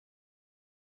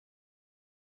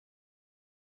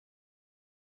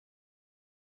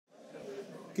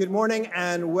Good morning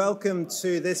and welcome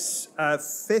to this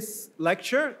fifth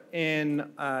lecture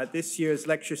in this year's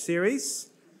lecture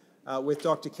series with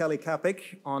Dr. Kelly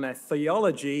Kapic on a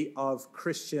theology of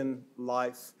Christian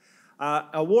life.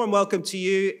 A warm welcome to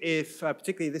you if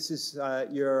particularly this is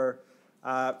your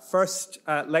first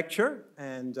lecture,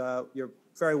 and you're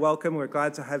very welcome. We're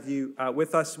glad to have you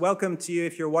with us. Welcome to you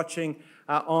if you're watching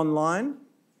online.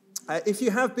 If you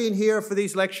have been here for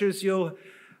these lectures, you'll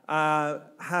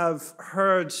have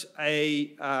heard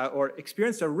or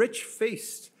experienced a rich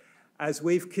feast as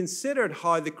we've considered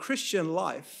how the Christian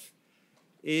life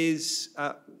is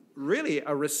really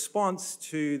a response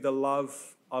to the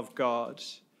love of God.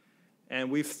 And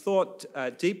we've thought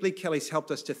deeply. Kelly's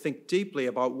helped us to think deeply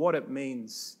about what it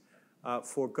means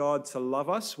for God to love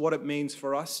us, what it means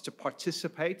for us to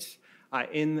participate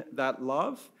in that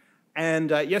love. And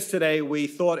yesterday we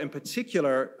thought in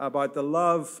particular about the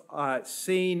love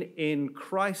seen in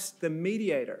Christ the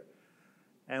mediator.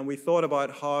 And we thought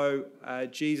about how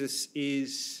Jesus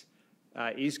is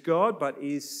God, but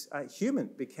is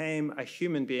human, became a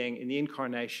human being in the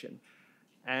incarnation.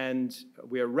 And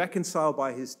we are reconciled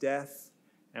by his death,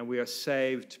 and we are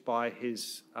saved by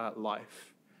his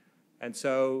life. And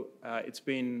so it's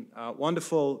been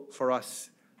wonderful for us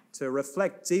to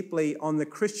reflect deeply on the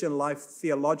Christian life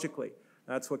theologically.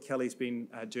 That's what Kelly's been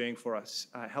doing for us,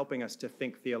 helping us to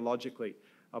think theologically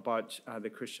about the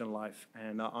Christian life.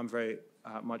 And I'm very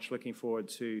much looking forward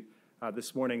to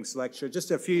this morning's lecture.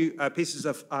 Just a few pieces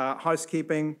of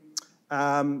housekeeping.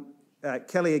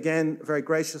 Kelly, again, very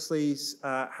graciously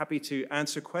happy to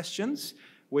answer questions,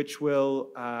 which will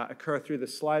occur through the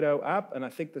Slido app. And I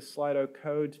think the Slido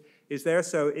code is there.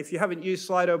 So if you haven't used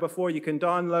Slido before, you can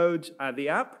download the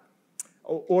app.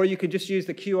 Or you can just use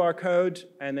the QR code,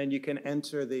 and then you can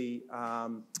enter the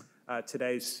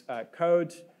today's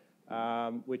code,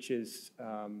 which is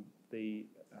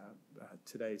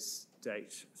today's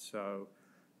date. So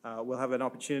we'll have an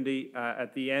opportunity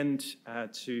at the end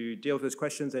to deal with those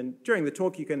questions. And during the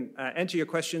talk, you can enter your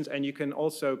questions, and you can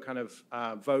also kind of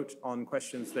vote on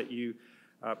questions that you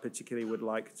particularly would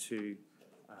like to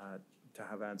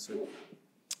have answered.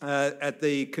 At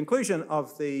the conclusion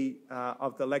of the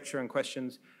lecture and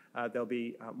questions, there'll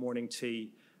be morning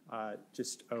tea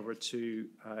just over to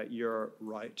your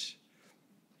right.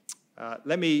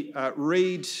 Let me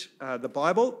read the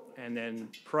Bible and then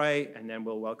pray, and then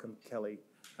we'll welcome Kelly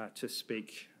to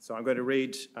speak. So I'm going to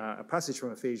read a passage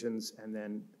from Ephesians and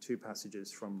then two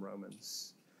passages from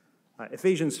Romans.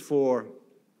 Ephesians 4,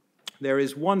 there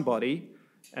is one body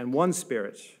and one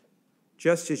Spirit,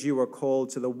 just as you were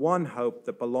called to the one hope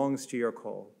that belongs to your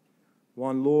call.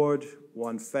 One Lord,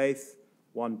 one faith,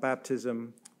 one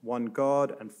baptism, one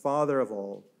God and Father of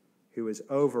all, who is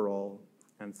over all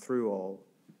and through all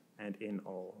and in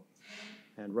all.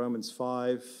 And Romans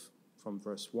 5 from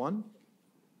verse 1.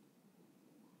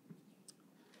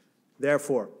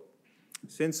 Therefore,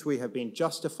 since we have been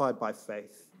justified by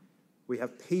faith, we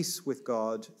have peace with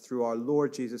God through our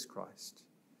Lord Jesus Christ.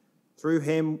 Through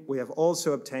him, we have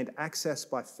also obtained access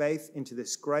by faith into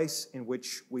this grace in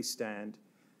which we stand,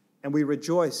 and we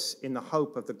rejoice in the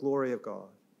hope of the glory of God.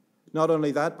 Not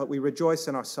only that, but we rejoice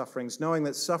in our sufferings, knowing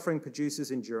that suffering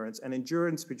produces endurance, and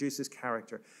endurance produces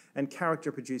character, and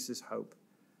character produces hope.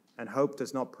 And hope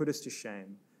does not put us to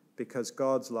shame, because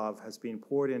God's love has been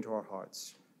poured into our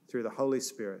hearts through the Holy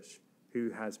Spirit who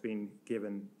has been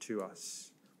given to us.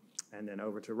 And then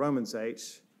over to Romans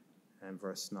 8 and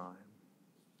verse 9.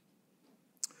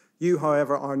 You,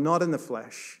 however, are not in the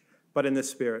flesh, but in the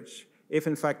Spirit, if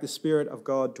in fact the Spirit of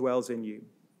God dwells in you.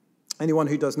 Anyone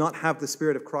who does not have the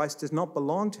Spirit of Christ does not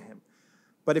belong to him.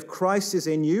 But if Christ is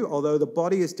in you, although the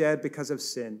body is dead because of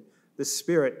sin, the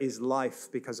Spirit is life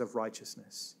because of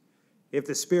righteousness. If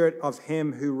the Spirit of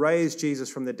him who raised Jesus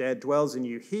from the dead dwells in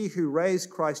you, he who raised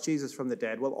Christ Jesus from the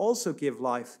dead will also give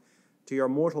life to your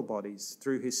mortal bodies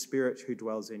through his Spirit who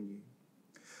dwells in you.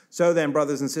 So then,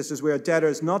 brothers and sisters, we are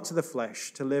debtors not to the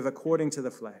flesh, to live according to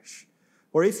the flesh.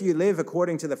 For if you live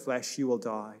according to the flesh, you will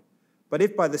die. But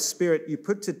if by the Spirit you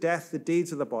put to death the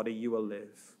deeds of the body, you will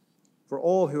live. For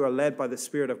all who are led by the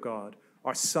Spirit of God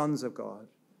are sons of God.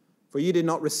 For you did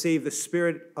not receive the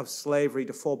spirit of slavery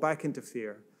to fall back into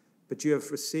fear, but you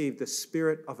have received the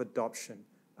Spirit of adoption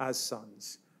as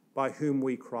sons, by whom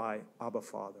we cry, Abba,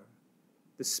 Father.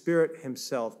 The Spirit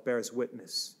himself bears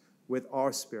witness with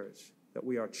our spirit that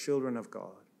we are children of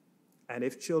God, and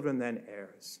if children, then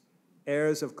heirs,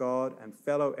 heirs of God and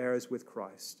fellow heirs with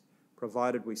Christ,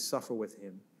 provided we suffer with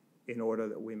him, in order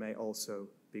that we may also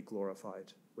be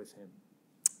glorified with him.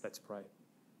 Let's pray.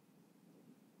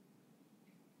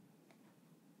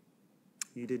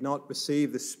 You did not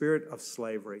receive the spirit of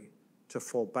slavery to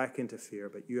fall back into fear,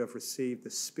 but you have received the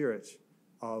Spirit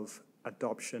of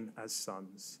adoption as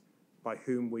sons, by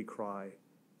whom we cry,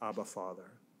 Abba,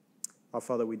 Father. Our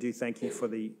Father, we do thank you for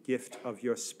the gift of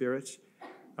your Spirit.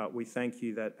 We thank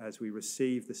you that as we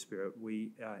receive the Spirit,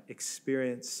 we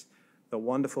experience the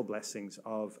wonderful blessings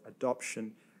of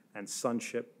adoption and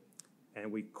sonship,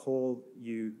 and we call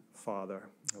you Father.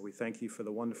 We thank you for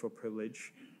the wonderful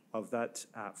privilege of that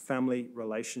family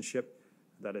relationship,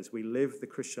 that as we live the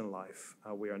Christian life,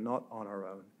 we are not on our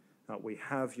own. We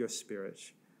have your Spirit.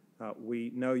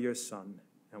 We know your Son,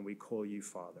 and we call you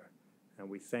Father. And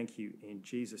we thank you in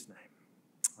Jesus' name.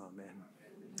 Amen.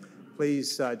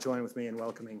 Please join with me in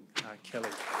welcoming Kelly.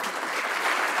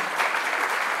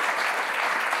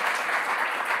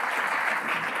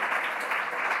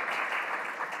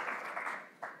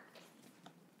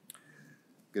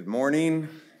 Good morning.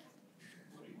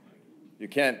 You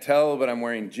can't tell, but I'm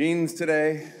wearing jeans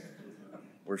today.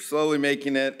 We're slowly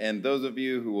making it, and those of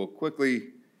you who will quickly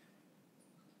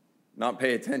not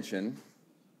pay attention,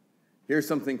 here's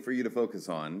something for you to focus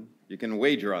on. You can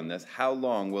wager on this. How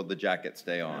long will the jacket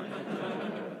stay on?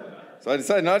 So I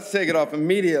decided not to take it off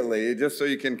immediately, just so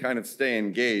you can kind of stay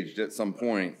engaged at some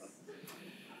point.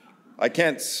 I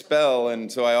can't spell, and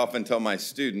so I often tell my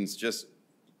students, just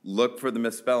look for the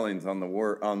misspellings on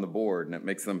the board, and it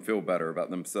makes them feel better about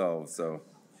themselves. So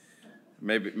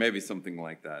maybe something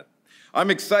like that. I'm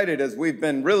excited, as we've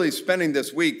been really spending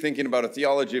this week thinking about a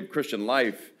theology of Christian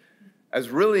life as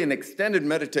really an extended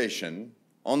meditation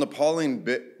on the Pauline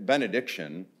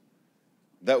benediction,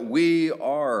 that we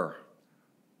are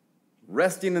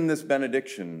resting in this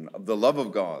benediction of the love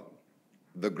of God,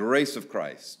 the grace of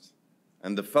Christ,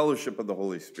 and the fellowship of the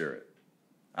Holy Spirit.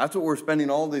 That's what we're spending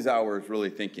all these hours really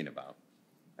thinking about.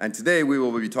 And today we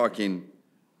will be talking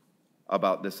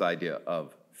about this idea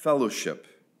of fellowship,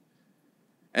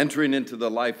 entering into the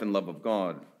life and love of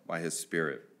God by his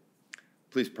Spirit.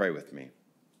 Please pray with me.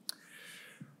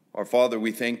 Our Father,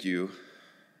 we thank you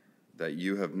that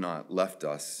you have not left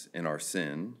us in our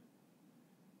sin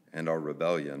and our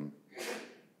rebellion,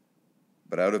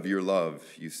 but out of your love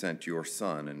you sent your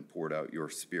Son and poured out your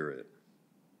Spirit,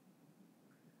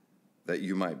 that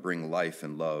you might bring life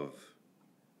and love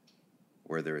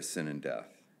where there is sin and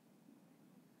death,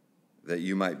 that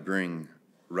you might bring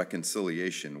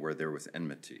reconciliation where there was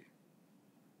enmity,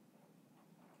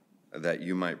 that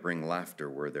you might bring laughter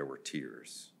where there were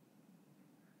tears,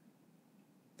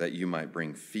 that you might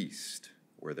bring feast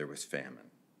where there was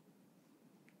famine.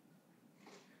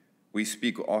 We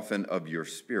speak often of your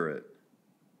Spirit,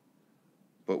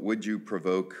 but would you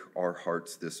provoke our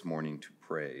hearts this morning to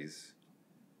praise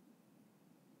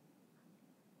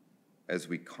as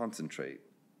we concentrate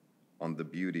on the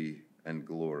beauty and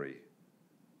glory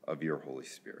of your Holy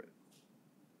Spirit.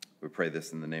 We pray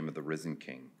this in the name of the risen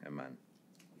King. Amen.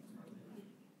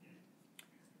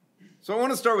 So I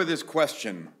want to start with this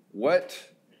question. What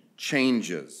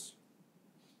changes?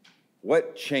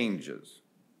 What changes?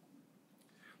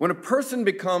 When a person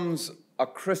becomes a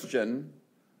Christian,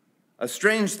 a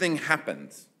strange thing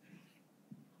happens.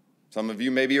 Some of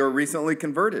you maybe are recently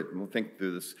converted. We'll think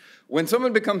through this. When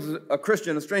someone becomes a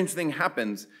Christian, a strange thing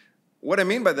happens. What I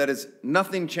mean by that is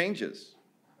nothing changes.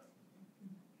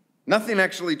 Nothing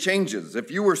actually changes. If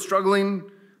you were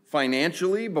struggling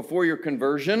financially before your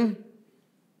conversion,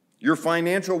 your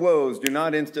financial woes do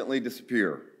not instantly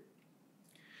disappear.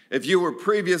 If you were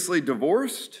previously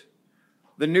divorced,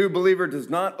 the new believer does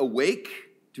not awake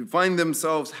to find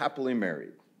themselves happily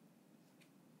married.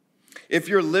 If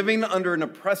you're living under an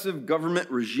oppressive government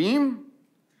regime,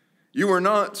 you are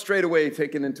not straight away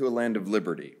taken into a land of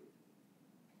liberty.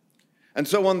 And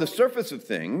so on the surface of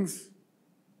things,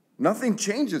 nothing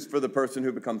changes for the person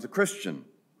who becomes a Christian.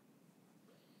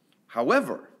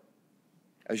 However,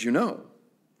 as you know,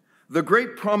 the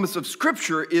great promise of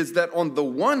Scripture is that on the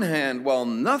one hand, while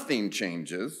nothing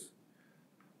changes,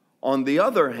 on the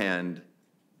other hand,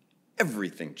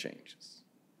 everything changes.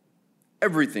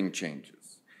 Everything changes.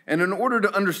 And in order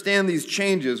to understand these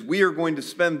changes, we are going to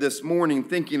spend this morning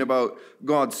thinking about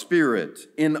God's Spirit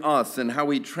in us and how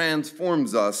he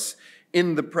transforms us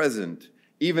in the present,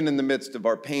 even in the midst of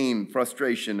our pain,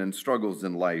 frustration, and struggles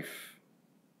in life.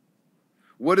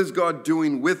 What is God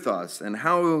doing with us, and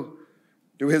how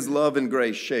do his love and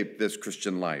grace shape this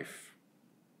Christian life?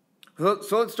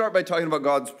 So let's start by talking about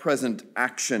God's present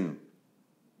action.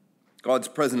 God's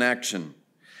present action.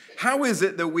 How is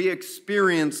it that we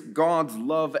experience God's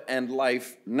love and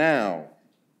life now?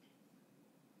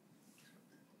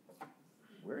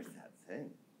 Where's that thing?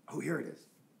 Oh, here it is.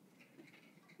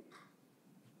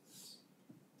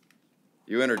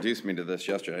 You introduced me to this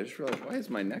yesterday. I just realized, why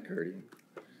is my neck hurting?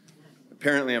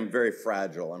 Apparently, I'm very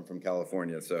fragile. I'm from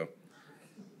California, so.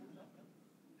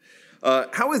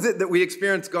 How is it that we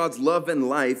experience God's love and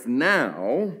life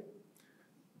now?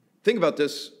 Think about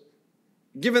this.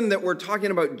 Given that we're talking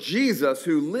about Jesus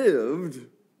who lived,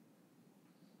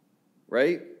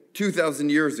 right,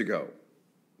 2,000 years ago.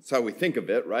 That's how we think of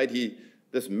it, right?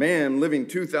 This man living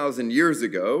 2,000 years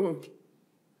ago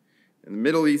in the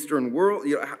Middle Eastern world,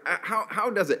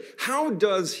 how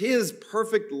does his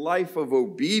perfect life of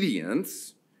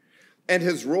obedience and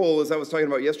his role, as I was talking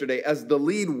about yesterday, as the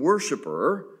lead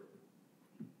worshiper,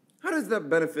 how does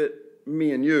that benefit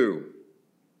me and you?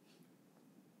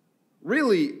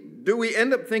 Really, do we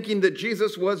end up thinking that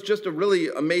Jesus was just a really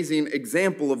amazing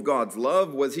example of God's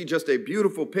love? Was he just a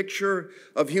beautiful picture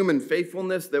of human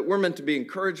faithfulness that we're meant to be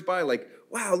encouraged by? Like,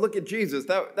 wow, look at Jesus.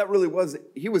 That really was,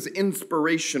 he was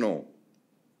inspirational.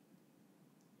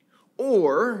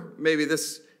 Or maybe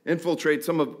this infiltrates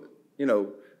some of,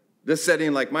 this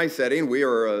setting like my setting. We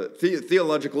are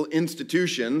theological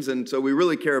institutions, and so we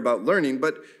really care about learning.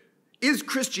 But is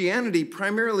Christianity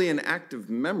primarily an act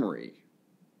of memory,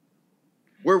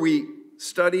 where we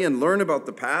study and learn about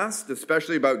the past,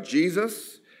 especially about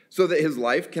Jesus, so that his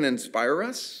life can inspire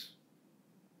us?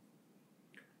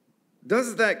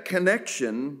 Does that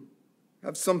connection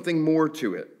have something more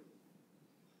to it?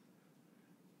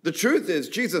 The truth is,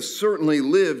 Jesus certainly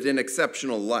lived an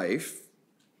exceptional life,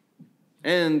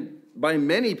 and by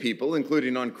many people,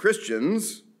 including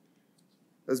non-Christians,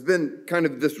 has been kind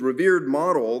of this revered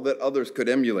model that others could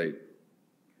emulate.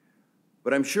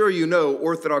 But I'm sure you know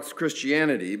Orthodox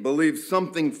Christianity believes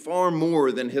something far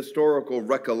more than historical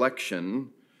recollection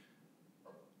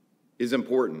is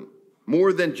important,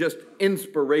 more than just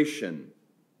inspiration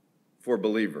for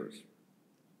believers.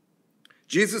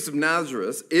 Jesus of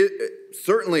Nazareth is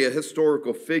certainly a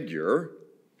historical figure,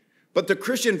 but the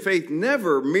Christian faith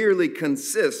never merely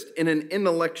consists in an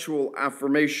intellectual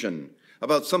affirmation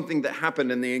about something that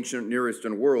happened in the ancient Near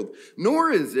Eastern world,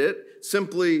 nor is it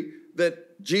simply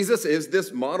that Jesus is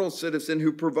this model citizen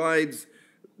who provides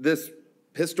this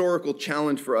historical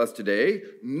challenge for us today,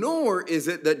 nor is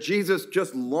it that Jesus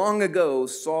just long ago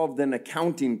solved an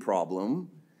accounting problem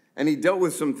and he dealt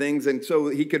with some things and so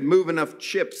he could move enough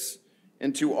chips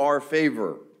into our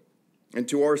favor,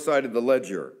 into our side of the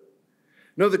ledger.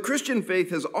 No, the Christian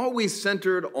faith has always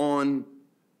centered on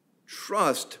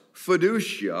trust,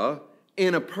 fiducia,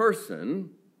 in a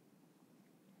person,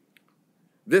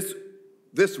 this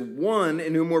one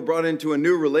in whom we're brought into a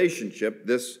new relationship,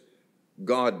 this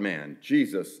God-man,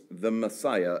 Jesus, the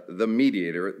Messiah, the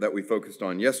mediator that we focused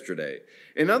on yesterday.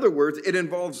 In other words, it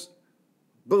involves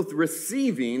both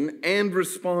receiving and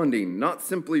responding, not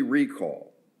simply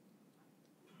recall.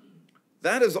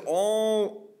 That is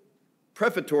all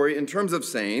prefatory in terms of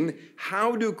saying,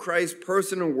 how do Christ's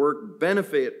person and work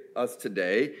benefit us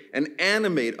today and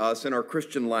animate us in our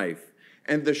Christian life?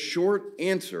 And the short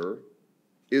answer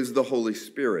is the Holy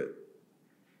Spirit.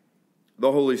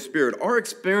 The Holy Spirit. Our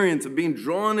experience of being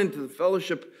drawn into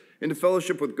fellowship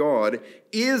with God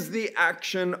is the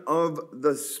action of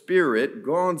the Spirit,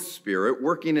 God's Spirit,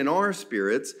 working in our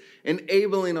spirits,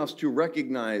 enabling us to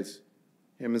recognize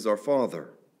him as our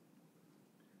Father.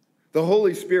 The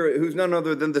Holy Spirit, who's none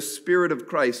other than the Spirit of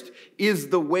Christ, is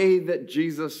the way that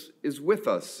Jesus is with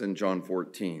us in John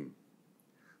 14.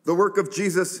 The work of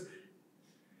Jesus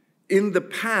in the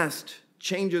past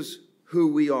changes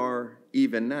who we are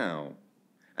even now.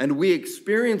 And we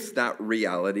experience that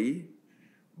reality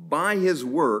by his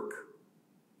work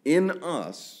in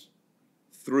us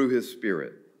through his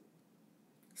Spirit.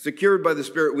 Secured by the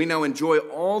Spirit, we now enjoy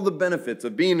all the benefits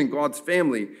of being in God's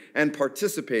family and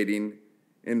participating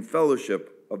in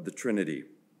fellowship of the Trinity.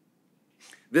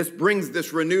 This brings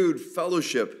this renewed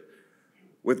fellowship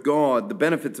with God, the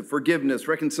benefits of forgiveness,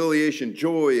 reconciliation,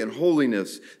 joy, and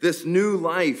holiness. This new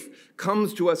life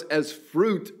comes to us as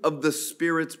fruit of the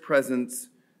Spirit's presence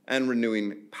and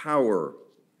renewing power.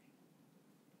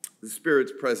 The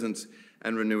Spirit's presence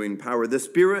and renewing power. The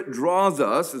Spirit draws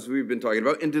us, as we've been talking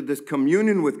about, into this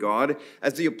communion with God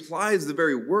as he applies the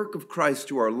very work of Christ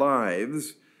to our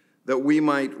lives, that we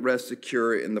might rest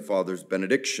secure in the Father's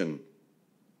benediction.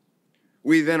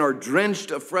 We then are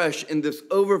drenched afresh in this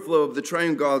overflow of the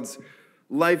triune God's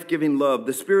life-giving love.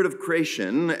 The Spirit of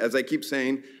creation, as I keep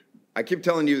saying, I keep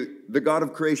telling you, the God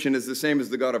of creation is the same as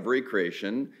the God of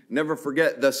recreation. Never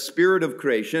forget the Spirit of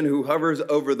creation who hovers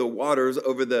over the waters,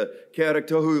 over the chaotic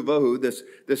tohu vohu.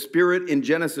 The Spirit in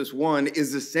Genesis 1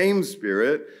 is the same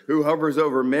Spirit who hovers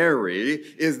over Mary,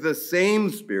 is the same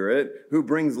Spirit who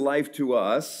brings life to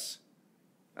us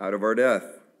out of our death.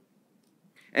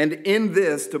 And in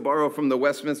this, to borrow from the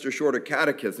Westminster Shorter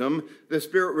Catechism, the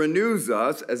Spirit renews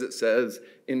us, as it says,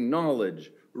 in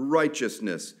knowledge,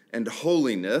 righteousness, and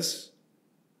holiness.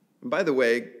 And by the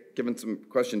way, given some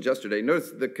questions yesterday,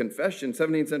 notice the confession,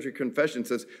 17th century confession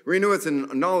says, renew us in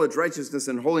knowledge, righteousness,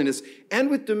 and holiness, and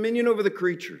with dominion over the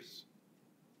creatures.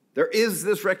 There is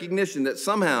this recognition that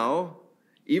somehow,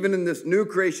 even in this new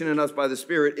creation in us by the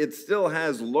Spirit, it still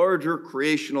has larger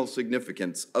creational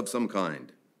significance of some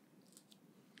kind.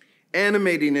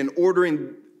 Animating and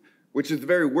ordering, which is the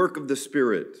very work of the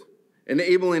Spirit,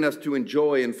 enabling us to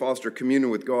enjoy and foster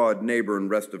communion with God, neighbor, and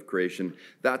rest of creation.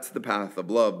 That's the path of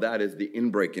love. That is the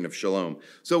inbreaking of shalom.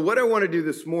 So what I want to do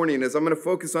this morning is I'm going to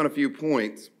focus on a few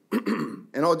points, and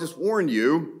I'll just warn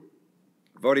you,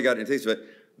 I've already gotten a taste of it,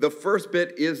 the first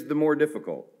bit is the more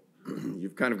difficult.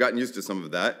 You've kind of gotten used to some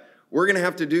of that. We're going to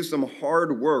have to do some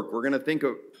hard work. We're going to think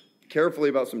carefully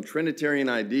about some Trinitarian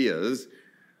ideas,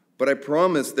 but I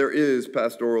promise there is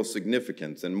pastoral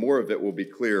significance, and more of it will be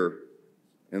clear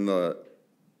in the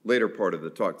later part of the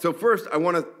talk. So first, I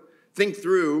want to think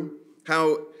through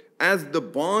how, as the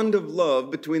bond of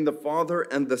love between the Father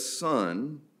and the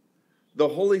Son, the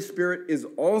Holy Spirit is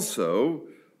also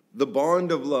the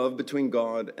bond of love between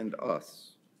God and us.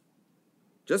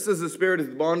 Just as the Spirit is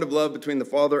the bond of love between the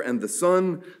Father and the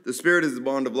Son, the Spirit is the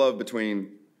bond of love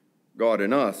between God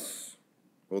and us.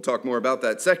 We'll talk more about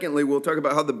that. Secondly, we'll talk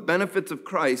about how the benefits of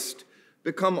Christ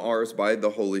become ours by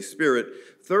the Holy Spirit.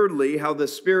 Thirdly, how the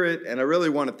Spirit, and I really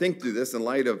want to think through this in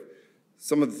light of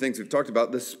some of the things we've talked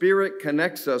about, the Spirit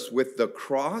connects us with the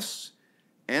cross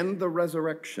and the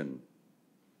resurrection.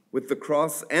 With the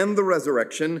cross and the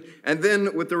resurrection. And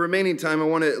then with the remaining time, I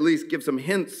want to at least give some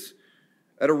hints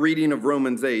at a reading of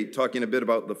Romans 8, talking a bit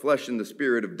about the flesh and the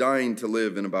spirit of dying to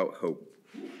live and about hope.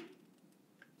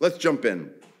 Let's jump in.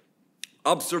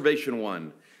 Observation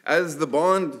 1. As the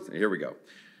bond, here we go.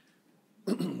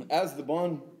 As the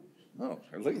bond, oh,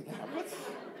 look at that.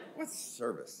 What's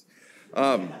service?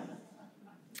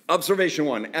 Observation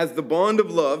 1. As the bond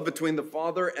of love between the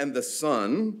Father and the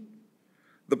Son,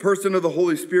 the person of the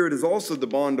Holy Spirit is also the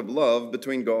bond of love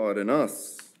between God and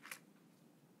us.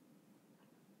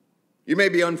 You may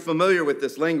be unfamiliar with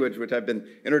this language, which I've been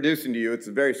introducing to you. It's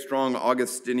a very strong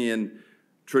Augustinian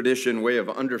tradition, way of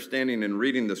understanding and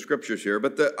reading the scriptures here.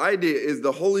 But the idea is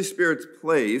the Holy Spirit's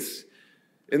place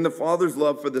in the Father's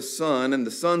love for the Son and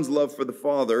the Son's love for the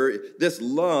Father. This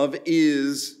love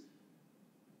is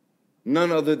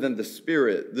none other than the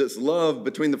Spirit. This love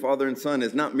between the Father and Son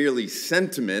is not merely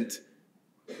sentiment.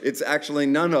 It's actually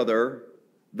none other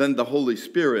than the Holy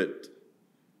Spirit.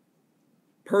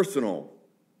 Personal.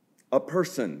 A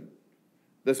person.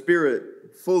 The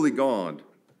Spirit, fully God.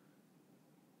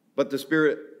 But the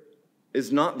Spirit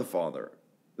is not the Father.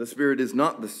 The Spirit is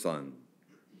not the Son.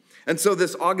 And so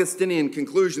this Augustinian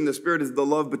conclusion, the Spirit is the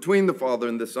love between the Father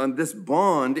and the Son. This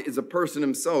bond is a person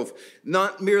himself,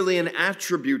 not merely an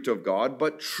attribute of God,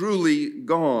 but truly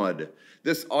God.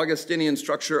 This Augustinian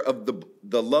structure of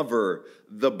the lover,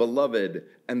 the beloved,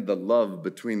 and the love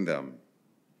between them.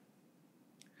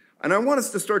 And I want us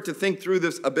to start to think through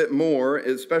this a bit more,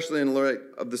 especially in light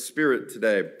of the Spirit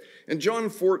today. In John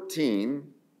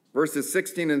 14, verses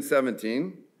 16 and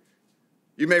 17,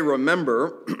 you may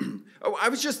remember, I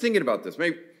was just thinking about this.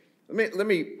 Let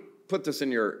me put this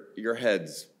in your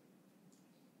heads.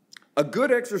 A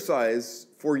good exercise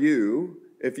for you,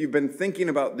 if you've been thinking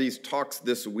about these talks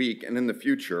this week and in the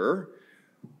future,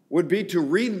 would be to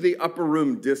read the Upper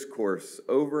Room Discourse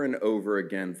over and over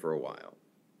again for a while.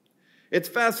 It's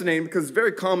fascinating because it's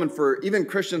very common for even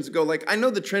Christians to go like, I know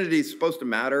the Trinity is supposed to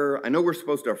matter. I know we're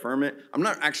supposed to affirm it. I'm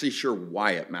not actually sure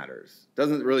why it matters.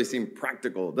 Doesn't really seem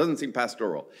practical. Doesn't seem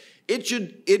pastoral. It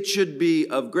should be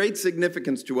of great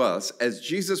significance to us as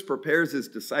Jesus prepares his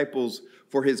disciples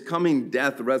for his coming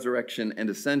death, resurrection, and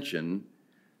ascension.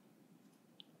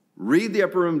 Read the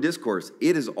Upper Room Discourse.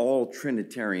 It is all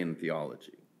Trinitarian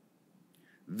theology.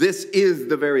 This is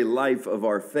the very life of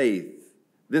our faith.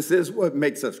 This is what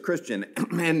makes us Christian.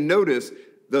 And notice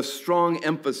the strong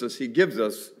emphasis he gives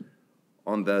us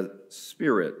on the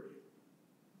Spirit.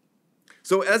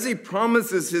 So as he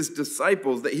promises his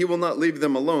disciples that he will not leave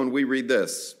them alone, we read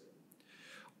this.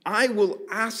 I will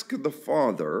ask the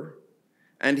Father,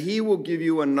 and he will give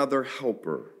you another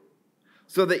helper,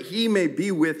 so that he may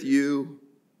be with you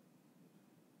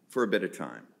for a bit of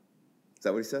time. Is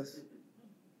that what he says?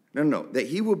 No. That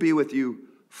he will be with you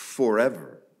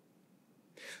forever.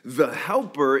 The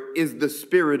helper is the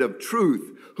Spirit of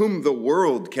truth, whom the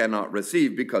world cannot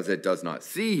receive because it does not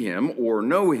see him or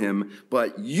know him,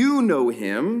 but you know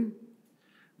him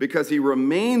because he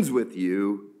remains with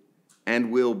you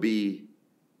and will be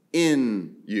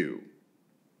in you.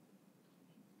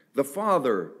 The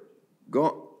Father,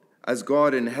 God, as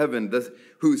God in heaven,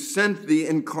 who sent the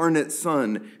incarnate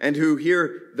Son, and who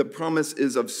here the promise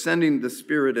is of sending the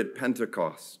Spirit at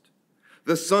Pentecost.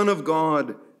 The Son of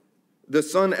God, the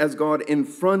Son as God in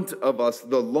front of us,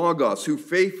 the Logos, who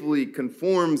faithfully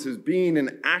conforms his being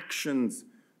and actions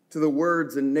to the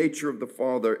words and nature of the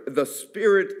Father. The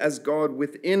Spirit as God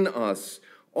within us,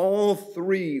 all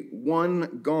three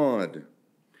one God.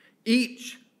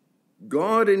 Each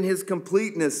God in his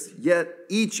completeness, yet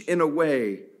each in a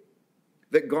way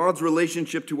that God's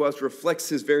relationship to us reflects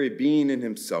his very being in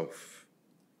himself.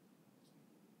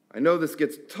 I know this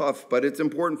gets tough, but it's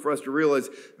important for us to realize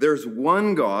there's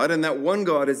one God, and that one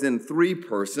God is in three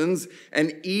persons,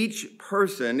 and each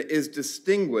person is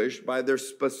distinguished by their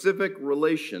specific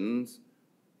relations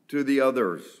to the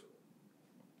others.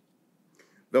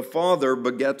 The Father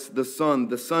begets the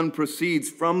Son proceeds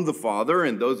from the Father,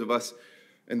 and those of us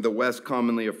in the West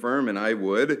commonly affirm, and I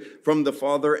would, from the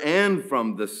Father and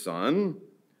from the Son.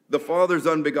 The Father's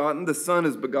unbegotten, the Son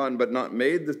is begotten but not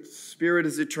made, the Spirit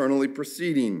is eternally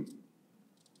proceeding.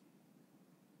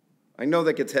 I know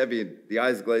that gets heavy, the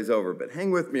eyes glaze over, but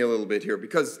hang with me a little bit here,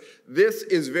 because this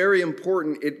is very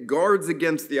important. It guards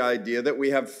against the idea that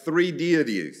we have three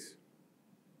deities.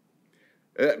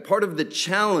 Part of the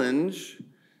challenge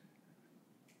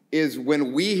is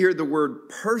when we hear the word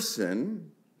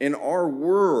person in our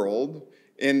world,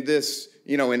 in this,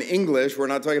 in English, we're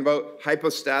not talking about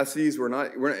hypostases,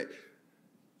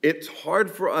 it's hard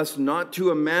for us not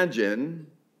to imagine,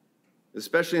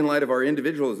 especially in light of our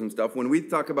individualism stuff, when we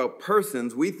talk about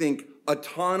persons, we think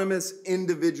autonomous,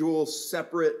 individual,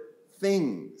 separate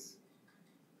things.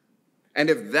 And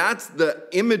if that's the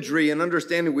imagery and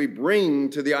understanding we bring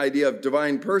to the idea of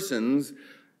divine persons,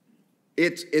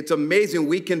 it's amazing.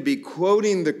 We can be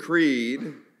quoting the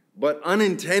creed, but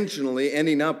unintentionally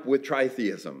ending up with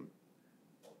tritheism.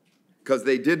 Because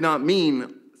they did not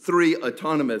mean three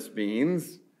autonomous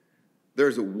beings.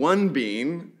 There's one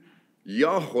being,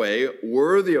 Yahweh,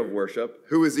 worthy of worship,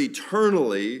 who is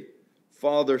eternally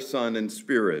Father, Son, and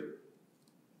Spirit.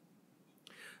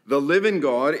 The living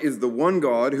God is the one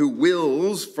God who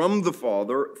wills from the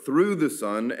Father through the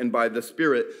Son and by the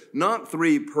Spirit, not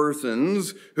three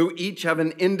persons who each have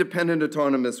an independent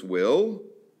autonomous will,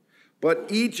 but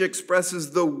each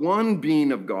expresses the one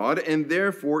being of God, and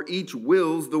therefore each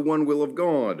wills the one will of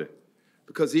God,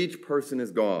 because each person is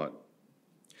God.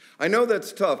 I know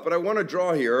that's tough, but I want to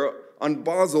draw here on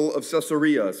Basil of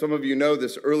Caesarea. Some of you know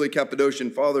this early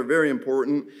Cappadocian father, very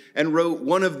important, and wrote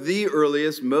one of the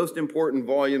earliest, most important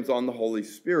volumes on the Holy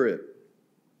Spirit.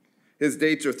 His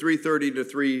dates are 330 to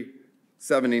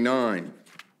 379.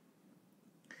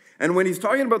 And when he's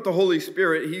talking about the Holy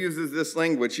Spirit, he uses this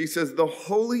language. He says, the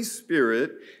Holy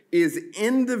Spirit is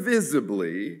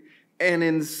indivisibly and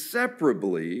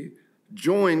inseparably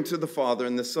joined to the Father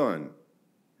and the Son.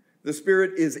 The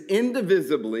Spirit is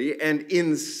indivisibly and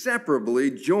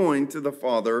inseparably joined to the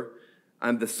Father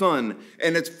and the Son.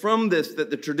 And it's from this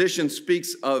that the tradition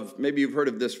speaks of, maybe you've heard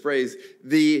of this phrase,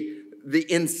 the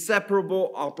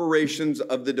inseparable operations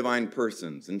of the divine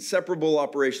persons. Inseparable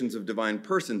operations of divine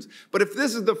persons. But if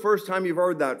this is the first time you've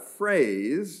heard that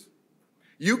phrase,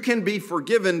 you can be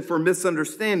forgiven for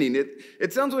misunderstanding.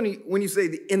 It sounds, when you say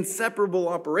the inseparable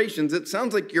operations, it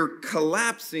sounds like you're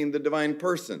collapsing the divine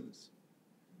persons.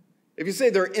 If you say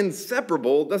they're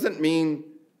inseparable, doesn't mean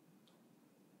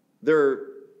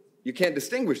you can't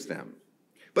distinguish them.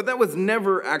 But that was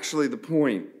never actually the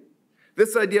point.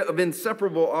 This idea of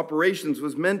inseparable operations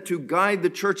was meant to guide the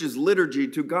church's liturgy,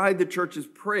 to guide the church's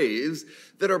praise,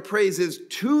 that our praise is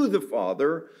to the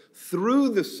Father, through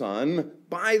the Son,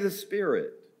 by the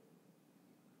Spirit.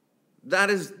 That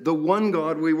is the one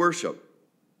God we worship.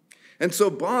 And so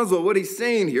Basil, what he's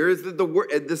saying here is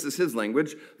that this is his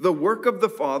language, the work of the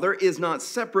Father is not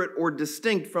separate or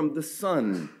distinct from the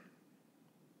Son.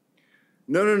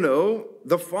 No.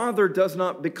 The Father does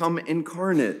not become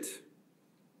incarnate.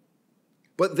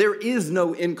 But there is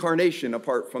no incarnation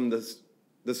apart from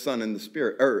the Son and the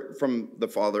Spirit, or from the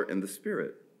Father and the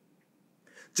Spirit.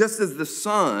 Just as the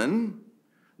Son,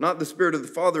 not the Spirit of the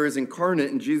Father, is incarnate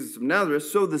in Jesus of Nazareth,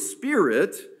 so the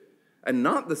Spirit, and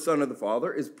not the Son of the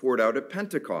Father, is poured out at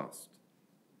Pentecost.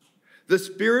 The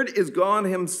Spirit is God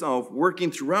himself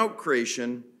working throughout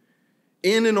creation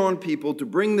in and on people to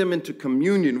bring them into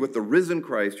communion with the risen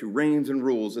Christ who reigns and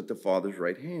rules at the Father's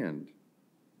right hand.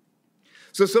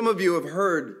 So some of you have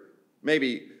heard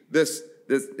maybe this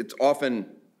it's often,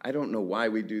 I don't know why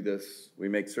we do this. We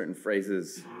make certain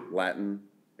phrases Latin.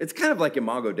 It's kind of like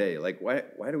Imago Dei. Like,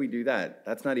 why do we do that?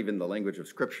 That's not even the language of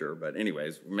Scripture. But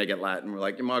anyways, we make it Latin. We're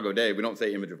like, Imago Dei. We don't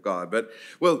say image of God. But,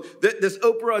 well, this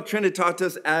opera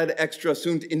Trinitatis ad extra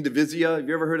sunt indivisia. Have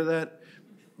you ever heard of that?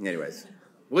 Anyways,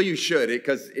 well, you should,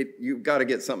 because you've got to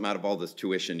get something out of all this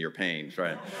tuition you're paying,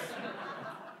 right?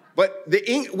 But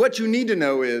what you need to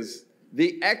know is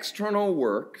the external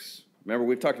works. Remember,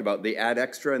 we've talked about the ad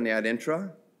extra and the ad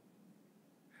intra.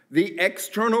 The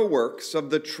external works of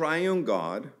the triune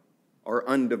God are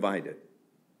undivided.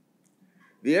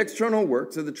 The external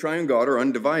works of the triune God are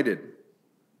undivided.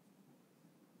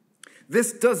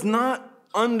 This does not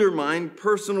undermine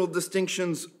personal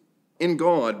distinctions in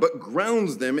God, but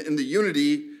grounds them in the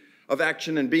unity of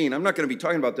action and being. I'm not going to be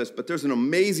talking about this, but there's an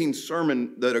amazing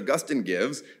sermon that Augustine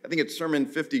gives. I think it's Sermon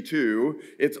 52.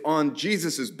 It's on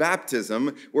Jesus'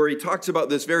 baptism, where he talks about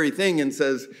this very thing and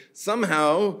says,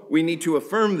 somehow we need to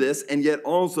affirm this and yet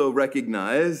also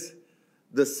recognize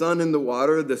the Son in the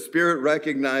water, the Spirit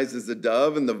recognizes the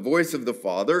dove and the voice of the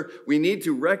Father. We need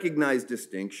to recognize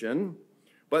distinction,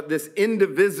 but this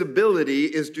indivisibility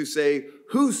is to say,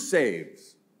 who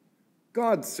saves?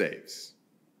 God saves.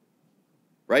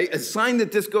 Right? A sign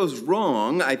that this goes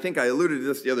wrong, I think I alluded to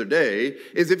this the other day,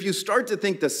 is if you start to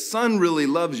think the Son really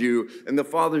loves you and the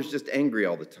Father's just angry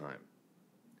all the time.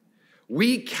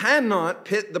 We cannot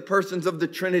pit the persons of the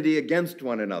Trinity against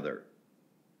one another.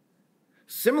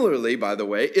 Similarly, by the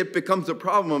way, it becomes a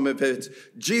problem if it's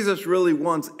Jesus really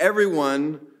wants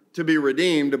everyone to be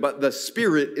redeemed, but the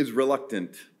Spirit is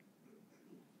reluctant.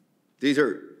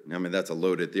 That's a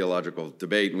loaded theological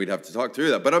debate, and we'd have to talk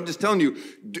through that. But I'm just telling you,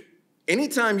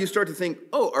 anytime you start to think,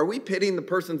 oh, are we pitting the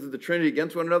persons of the Trinity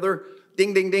against one another?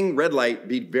 Ding, ding, ding, red light,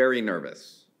 be very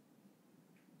nervous.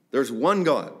 There's one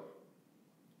God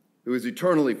who is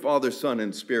eternally Father, Son,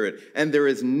 and Spirit, and there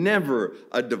is never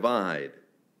a divide.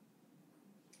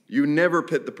 You never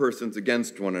pit the persons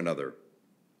against one another.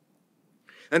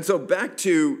 And so back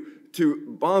to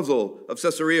Basil of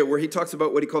Caesarea, where he talks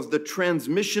about what he calls the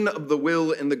transmission of the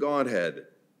will in the Godhead.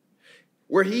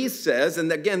 Where he says, and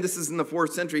again, this is in the 4th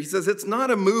century, he says it's not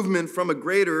a movement from a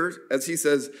greater, as he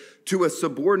says, to a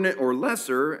subordinate or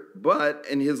lesser, but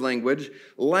in his language,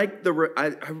 like I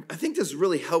think this is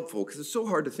really helpful because it's so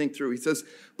hard to think through. He says,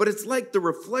 but it's like the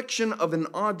reflection of an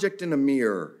object in a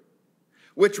mirror,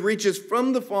 which reaches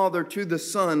from the Father to the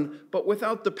Son, but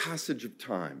without the passage of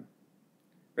time.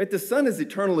 Right? The Son is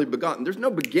eternally begotten. There's no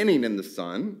beginning in the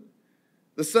Son.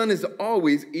 The Son is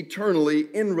always eternally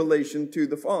in relation to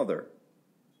the Father.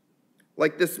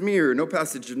 Like this mirror, no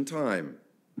passage in time.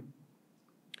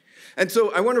 And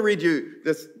so I want to read you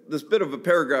this bit of a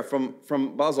paragraph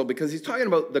from Basil, because he's talking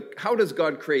about how does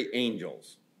God create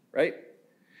angels, right?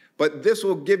 But this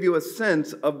will give you a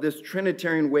sense of this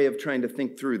Trinitarian way of trying to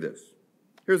think through this.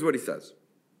 Here's what he says.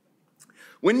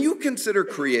 When you consider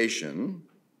creation,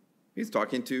 he's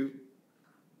talking to,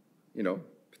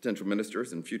 potential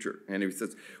ministers in future. And he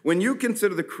says, when you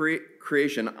consider the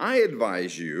creation, I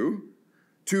advise you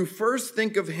to first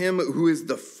think of him who is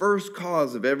the first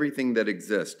cause of everything that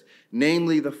exists,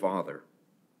 namely the Father,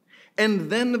 and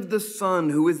then of the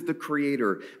Son who is the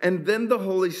Creator, and then the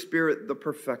Holy Spirit, the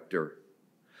Perfecter.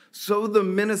 So the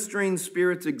ministering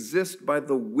spirits exist by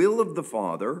the will of the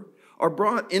Father, are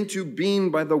brought into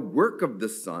being by the work of the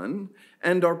Son,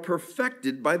 and are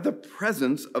perfected by the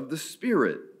presence of the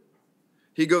Spirit.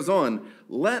 He goes on,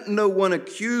 let no one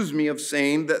accuse me of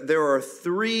saying that there are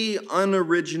 3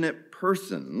 unoriginate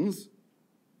persons,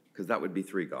 because that would be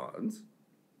 3 gods,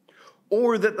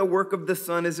 or that the work of the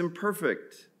Son is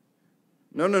imperfect.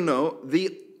 No.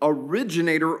 The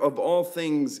originator of all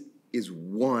things is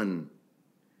one.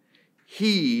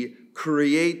 He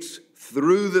creates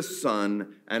through the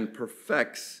Son and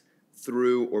perfects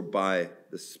through or by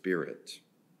the Spirit.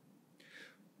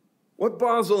 What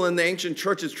Basil and the ancient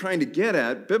church is trying to get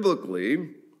at biblically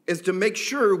is to make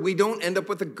sure we don't end up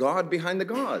with a God behind the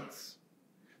gods.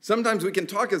 Sometimes we can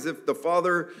talk as if the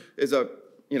Father is the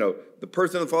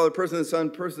person of the Father, person of the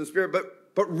Son, person of the Spirit,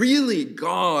 but really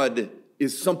God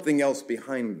is something else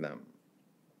behind them.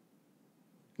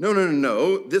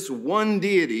 No. This one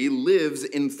deity lives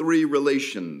in 3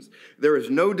 relations. There is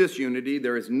no disunity.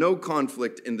 There is no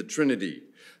conflict in the Trinity.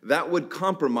 That would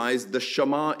compromise the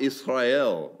Shema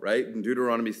Israel, right? In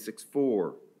Deuteronomy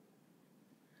 6:4.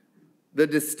 The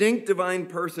distinct divine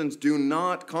persons do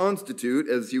not constitute,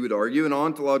 as you would argue, an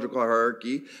ontological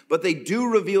hierarchy, but they do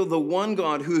reveal the one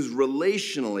God who is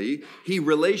relationally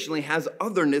has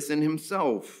otherness in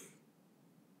himself.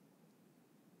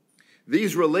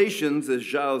 These relations, as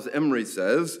Giles Emery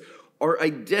says, are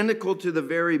identical to the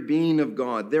very being of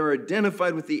God. They're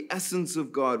identified with the essence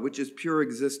of God, which is pure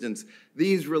existence.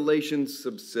 These relations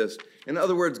subsist. In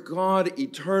other words, God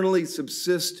eternally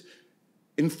subsists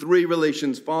in three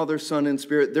relations, Father, Son, and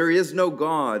Spirit. There is no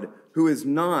God who is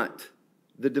not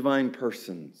the divine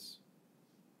persons.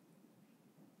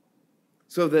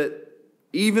 So that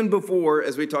even before,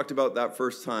 as we talked about that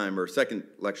first time or second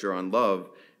lecture on love,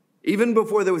 even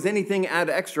before there was anything ad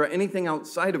extra, anything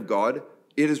outside of God,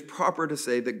 it is proper to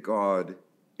say that God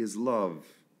is love.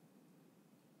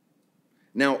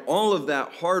 Now, all of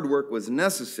that hard work was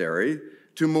necessary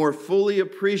to more fully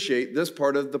appreciate this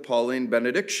part of the Pauline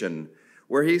benediction,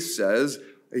 where he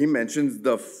mentions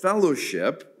the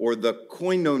fellowship or the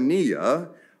koinonia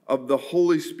of the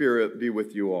Holy Spirit be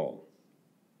with you all.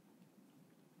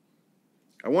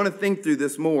 I want to think through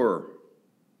this more.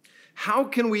 How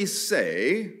can we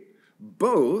say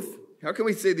both? How can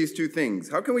we say these two things?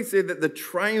 How can we say that the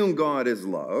triune God is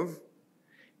love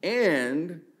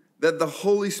and that the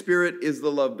Holy Spirit is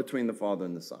the love between the Father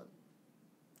and the Son?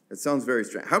 It sounds very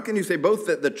strange. How can you say both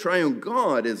that the triune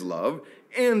God is love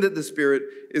and that the Spirit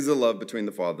is the love between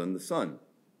the Father and the Son?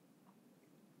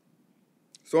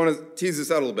 So I want to tease this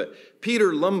out a little bit.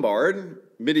 Peter Lombard,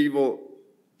 medieval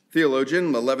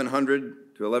theologian, 1100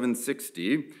 to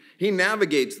 1160, he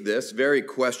navigates this very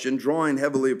question, drawing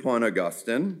heavily upon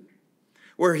Augustine,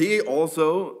 where he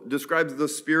also describes the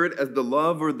Spirit as the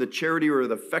love or the charity or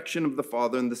the affection of the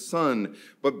Father and the Son.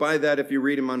 But by that, if you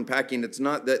read him unpacking, it's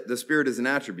not that the Spirit is an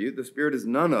attribute. The Spirit is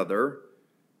none other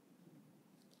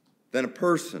than a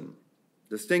person,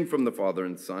 distinct from the Father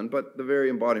and Son, but the very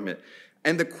embodiment.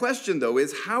 And the question, though,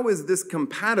 is how is this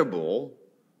compatible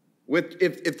with,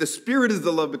 if the Spirit is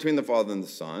the love between the Father and the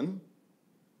Son,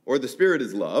 or the Spirit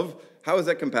is love, how is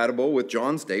that compatible with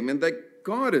John's statement that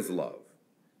God is love?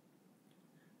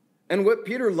 And what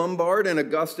Peter Lombard and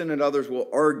Augustine and others will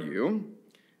argue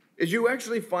is you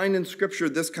actually find in Scripture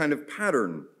this kind of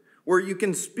pattern where you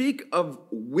can speak of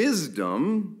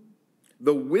wisdom,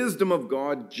 the wisdom of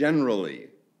God generally.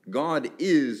 God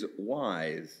is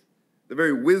wise, the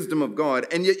very wisdom of God,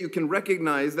 and yet you can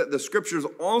recognize that the Scriptures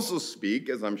also speak,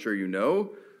 as I'm sure you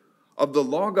know, of the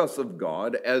Logos of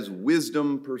God as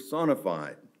wisdom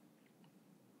personified.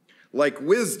 Like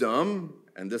wisdom,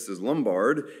 and this is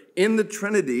Lombard, in the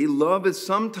Trinity, love is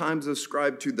sometimes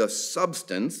ascribed to the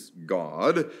substance,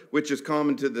 God, which is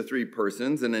common to the three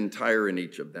persons and entire in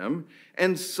each of them,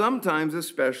 and sometimes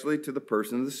especially to the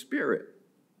person of the Spirit.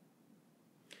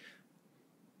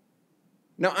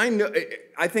 Now,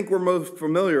 I think we're most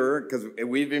familiar, because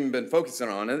we've even been focusing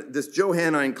on it, this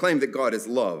Johannine claim that God is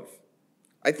love.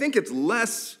 I think it's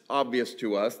less obvious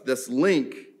to us, this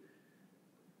link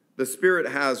the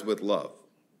Spirit has with love.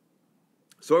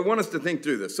 So I want us to think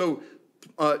through this. So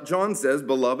John says,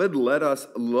 "Beloved, let us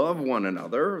love one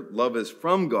another. Love is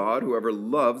from God. Whoever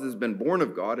loves has been born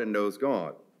of God and knows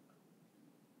God."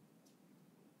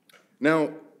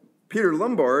 Now, Peter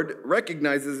Lombard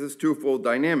recognizes this twofold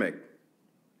dynamic.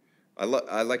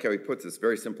 I like how he puts this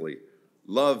very simply.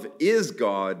 Love is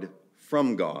God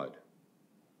from God.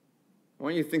 I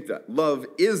want you to think that. Love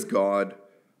is God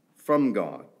from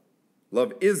God.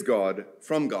 Love is God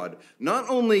from God. Not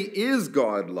only is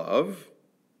God love,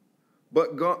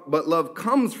 but love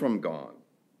comes from God.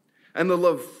 And the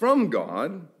love from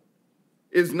God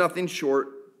is nothing short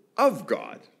of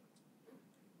God.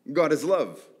 God is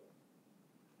love.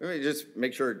 Let me just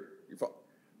make sure you follow.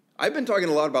 I've been talking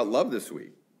a lot about love this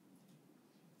week.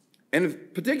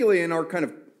 And particularly in our kind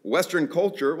of Western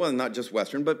culture, well, not just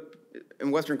Western, but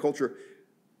in Western culture,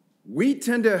 we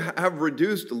tend to have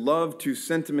reduced love to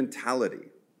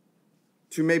sentimentality,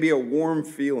 to maybe a warm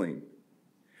feeling.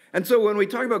 And so when we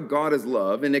talk about God as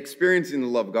love and experiencing the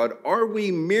love of God, are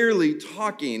we merely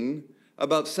talking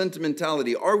about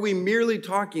sentimentality? Are we merely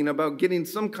talking about getting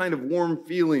some kind of warm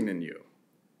feeling in you?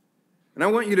 And I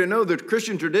want you to know that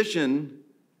Christian tradition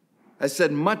has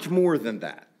said much more than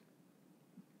that.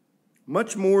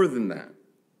 Much more than that.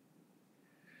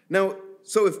 Now,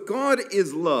 so if God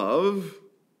is love,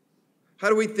 how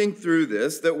do we think through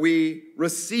this, that we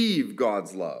receive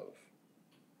God's love?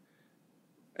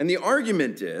 And the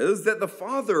argument is that the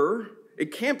Father,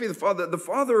 it can't be the Father. The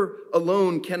Father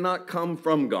alone cannot come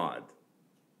from God,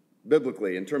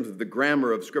 biblically, in terms of the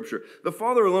grammar of Scripture. The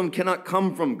Father alone cannot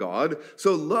come from God,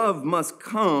 so love must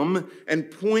come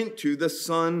and point to the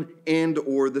Son and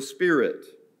or the Spirit.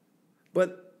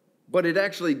 But it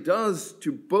actually does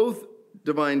to both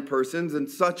divine persons in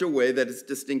such a way that it's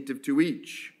distinctive to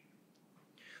each.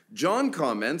 John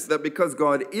comments that because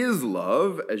God is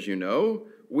love, as you know,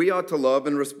 we ought to love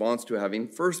in response to having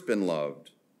first been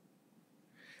loved.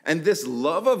 And this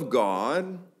love of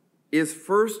God is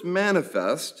first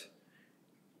manifest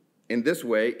in this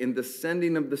way in the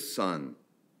sending of the Son.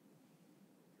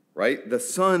 Right? The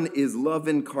Son is love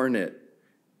incarnate,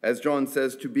 as John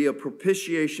says, to be a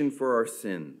propitiation for our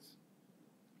sins.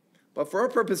 But for our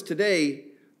purpose today,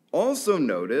 also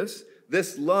notice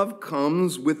this love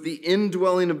comes with the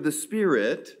indwelling of the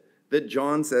Spirit that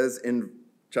John says in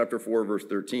chapter 4, verse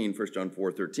 13, 1 John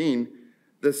 4:13,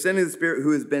 the sending of the Spirit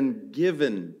who has been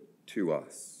given to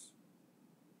us.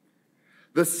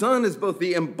 The Son is both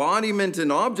the embodiment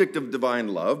and object of divine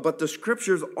love, but the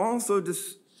Scriptures also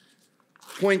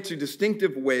point to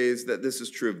distinctive ways that this is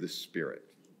true of the Spirit.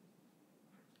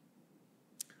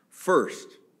 First,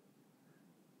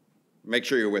 make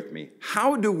sure you're with me.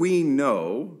 How do we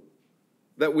know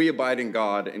that we abide in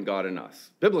God and God in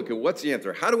us? Biblically, what's the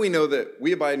answer? How do we know that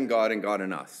we abide in God and God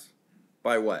in us?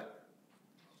 By what?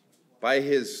 By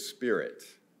His Spirit,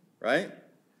 right?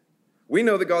 We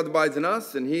know that God abides in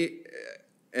us and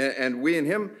we in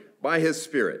Him by His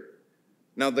Spirit.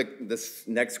 Now, this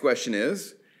next question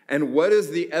is, and what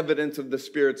is the evidence of the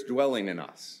Spirit's dwelling in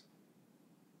us?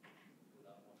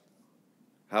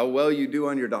 How well you do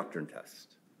on your doctrine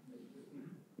test.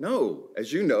 No,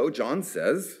 as you know, John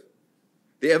says,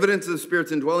 the evidence of the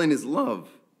Spirit's indwelling is love.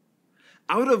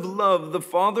 Out of love, the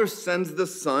Father sends the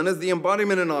Son as the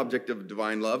embodiment and object of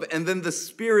divine love, and then the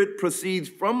Spirit proceeds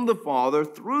from the Father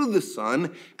through the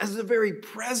Son as the very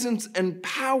presence and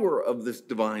power of this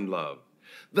divine love.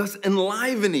 Thus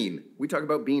enlivening, we talk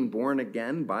about being born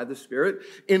again by the Spirit,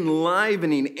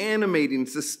 enlivening, animating,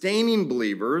 sustaining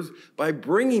believers by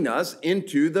bringing us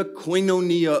into the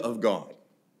koinonia of God,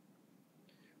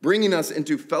 bringing us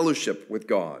into fellowship with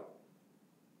God.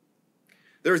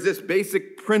 There's this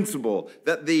basic principle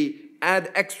that the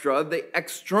ad extra, the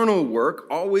external work,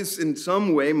 always in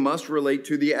some way must relate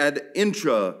to the ad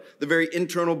intra, the very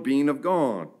internal being of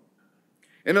God.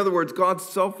 In other words, God's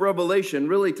self-revelation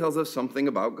really tells us something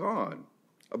about God,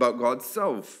 about God's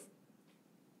self.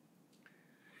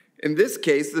 In this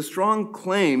case, the strong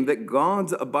claim that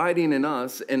God's abiding in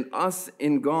us and us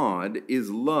in God is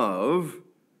love.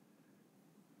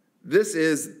 This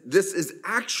is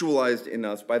actualized in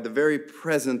us by the very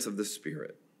presence of the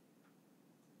Spirit.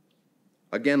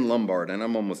 Again, Lombard, and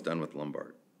I'm almost done with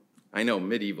Lombard. I know,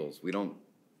 medievals,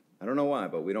 I don't know why,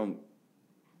 but we don't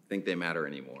think they matter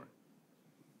anymore.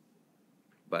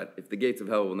 But if the gates of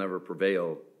hell will never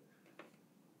prevail,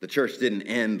 the church didn't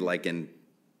end like in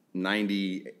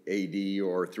 90 AD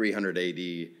or 300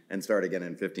 AD and start again in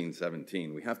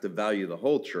 1517. We have to value the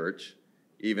whole church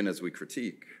even as we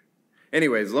critique.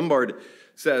 Anyways, Lombard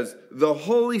says, the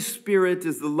Holy Spirit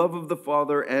is the love of the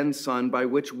Father and Son by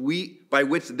which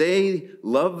they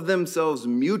love themselves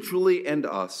mutually and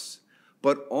us,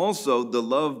 but also the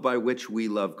love by which we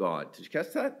love God. Did you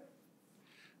catch that?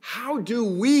 How do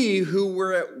we, who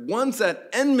were at once at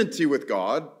enmity with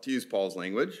God, to use Paul's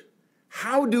language,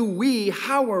 how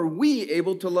are we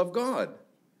able to love God?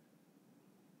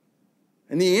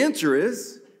 And the answer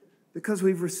is because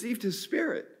we've received His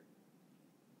Spirit,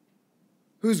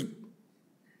 who's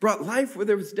brought life where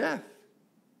there was death,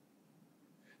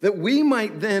 that we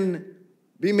might then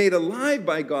be made alive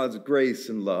by God's grace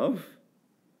and love,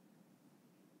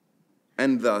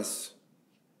 and thus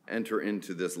enter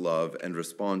into this love and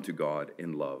respond to God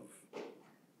in love.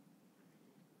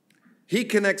 He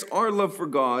connects our love for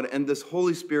God and this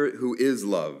Holy Spirit who is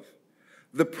love.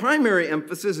 The primary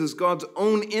emphasis is God's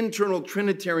own internal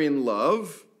Trinitarian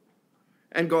love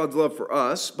and God's love for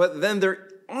us, but then there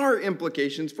are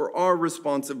implications for our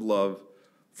responsive love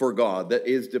for God that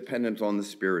is dependent on the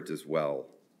Spirit as well.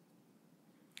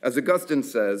 As Augustine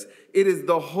says, it is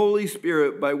the Holy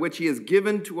Spirit by which He is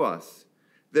given to us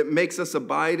that makes us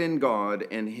abide in God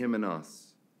and Him in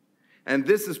us. And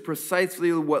this is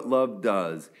precisely what love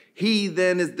does. He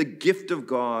then is the gift of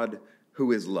God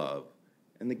who is love.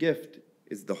 And the gift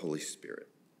is the Holy Spirit.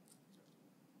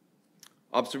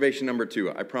 Observation number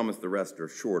 2. I promise the rest are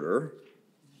shorter.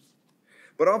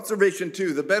 But observation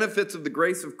 2, the benefits of the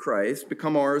grace of Christ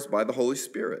become ours by the Holy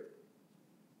Spirit.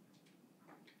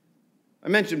 I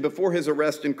mentioned before His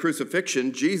arrest and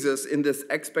crucifixion, Jesus, in this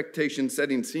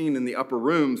expectation-setting scene in the upper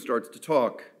room, starts to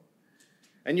talk.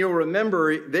 And you'll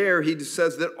remember there he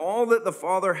says that all that the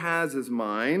Father has is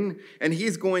mine, and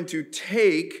He's going to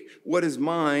take what is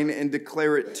mine and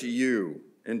declare it to you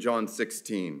in John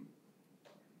 16.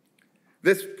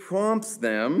 This prompts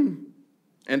them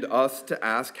and us to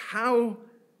ask, how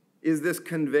is this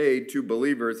conveyed to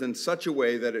believers in such a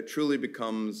way that it truly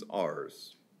becomes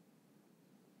ours?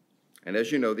 And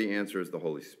as you know, the answer is the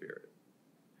Holy Spirit.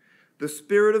 The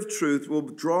Spirit of truth will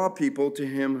draw people to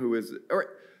Him who is... All right,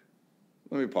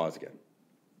 let me pause again.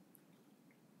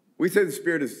 We say the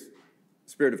Spirit is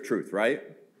Spirit of truth, right?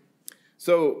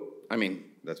 So,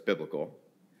 that's biblical.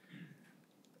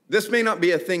 This may not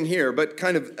be a thing here, but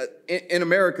kind of in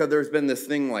America, there's been this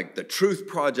thing like the Truth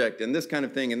Project and this kind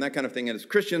of thing and that kind of thing. And as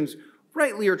Christians,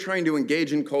 rightly are trying to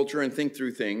engage in culture and think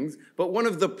through things. But one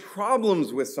of the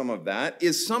problems with some of that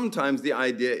is sometimes the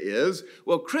idea is,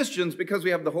 well, Christians, because we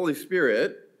have the Holy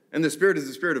Spirit, and the Spirit is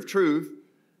the Spirit of truth,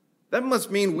 that must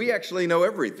mean we actually know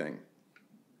everything.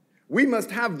 We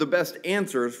must have the best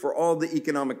answers for all the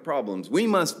economic problems. We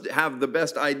must have the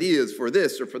best ideas for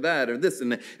this or for that or this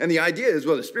and that. And the idea is,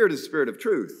 well, the Spirit is the Spirit of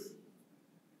truth.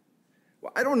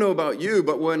 Well, I don't know about you,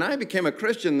 but when I became a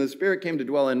Christian, the Spirit came to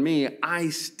dwell in me, I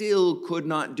still could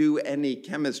not do any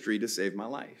chemistry to save my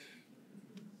life.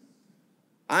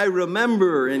 I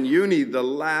remember in uni, the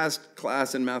last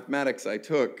class in mathematics I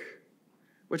took,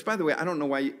 which, by the way, I don't know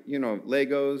why,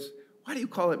 Legos, why do you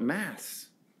call it maths?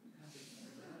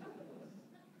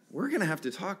 We're going to have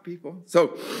to talk, people.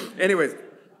 So, anyways,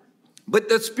 but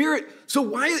the Spirit, so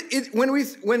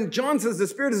when John says the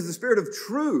Spirit is the Spirit of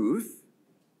truth,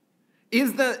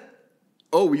 is that,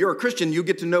 oh, you're a Christian, you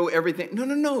get to know everything?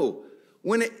 No.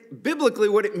 Biblically,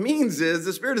 what it means is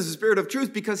the Spirit is the Spirit of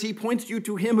truth because he points you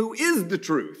to him who is the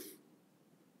truth,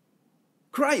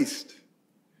 Christ.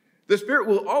 The Spirit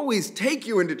will always take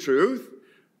you into truth,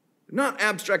 not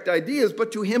abstract ideas,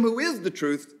 but to him who is the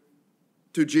truth,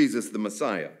 to Jesus the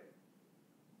Messiah.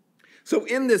 So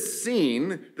in this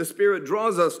scene, the Spirit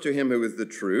draws us to him who is the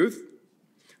truth,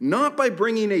 not by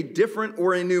bringing a different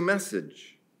or a new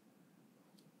message,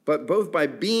 but both by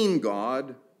being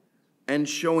God and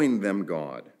showing them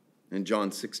God, in John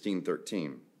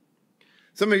 16:13.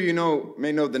 Some of you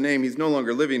may know the name. He's no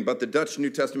longer living, but the Dutch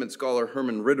New Testament scholar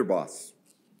Herman Ridderbos.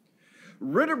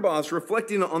 Ridderbos,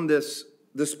 reflecting on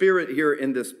the Spirit here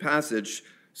in this passage,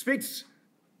 speaks,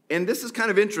 and this is kind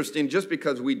of interesting just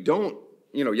because we don't,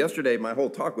 yesterday my whole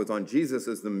talk was on Jesus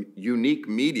as the unique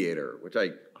mediator, which I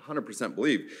 100%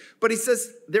 believe. But he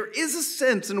says there is a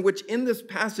sense in which in this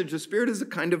passage the Spirit is a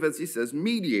kind of, as he says,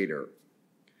 mediator.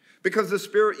 Because the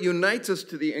Spirit unites us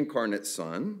to the incarnate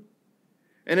Son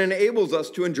and enables us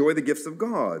to enjoy the gifts of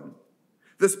God.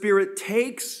 The Spirit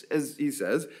takes, as he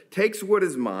says, takes what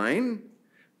is mine,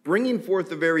 bringing forth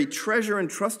the very treasure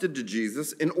entrusted to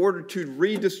Jesus in order to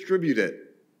redistribute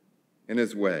it in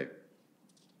his way.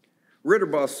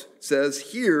 Ridderbos says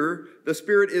here the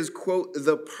Spirit is, quote,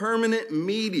 the permanent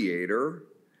mediator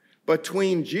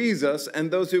between Jesus and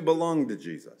those who belong to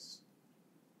Jesus.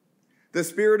 The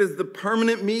Spirit is the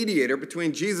permanent mediator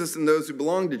between Jesus and those who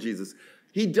belong to Jesus.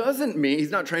 He doesn't mean, he's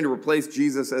not trying to replace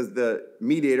Jesus as the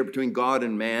mediator between God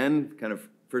and man, kind of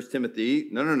 1 Timothy.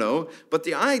 No. But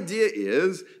the idea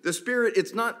is the Spirit,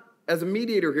 it's not, as a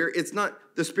mediator here, it's not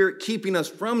the Spirit keeping us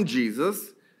from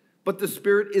Jesus, but the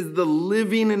Spirit is the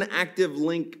living and active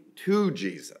link to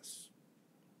Jesus,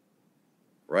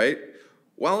 right?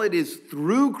 While it is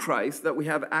through Christ that we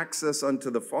have access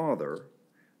unto the Father,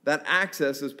 that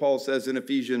access, as Paul says in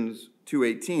Ephesians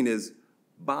 2:18, is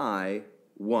by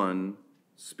one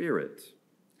Spirit.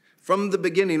 From the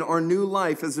beginning, our new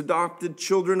life as adopted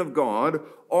children of God,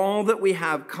 all that we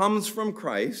have comes from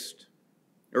Christ,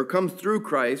 or comes through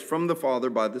Christ from the Father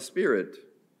by the Spirit.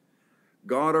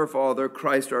 God our Father,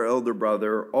 Christ our elder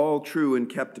brother, all true and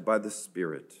kept by the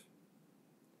Spirit.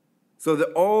 So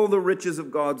that all the riches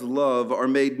of God's love are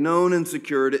made known and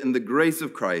secured in the grace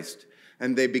of Christ,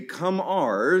 and they become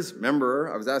ours.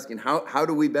 Remember, I was asking, how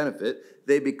do we benefit?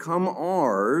 They become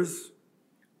ours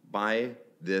by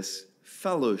this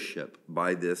fellowship,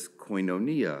 by this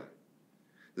koinonia.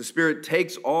 The Spirit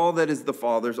takes all that is the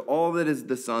Father's, all that is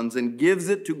the Son's, and gives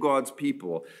it to God's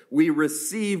people. We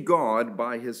receive God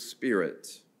by his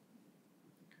Spirit.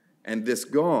 And this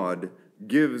God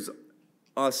gives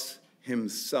us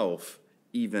himself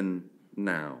even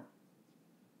now.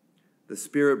 The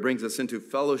Spirit brings us into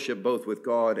fellowship both with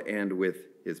God and with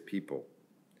his people.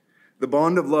 The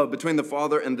bond of love between the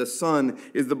Father and the Son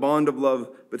is the bond of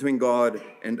love between God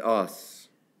and us.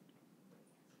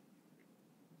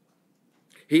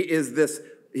 He is,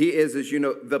 as you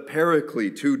know, the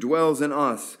Paraclete who dwells in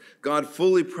us, God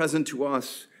fully present to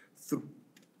us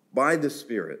by the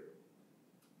Spirit.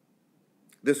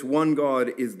 This one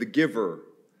God is the giver,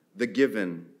 the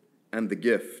given, and the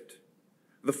gift.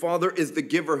 The Father is the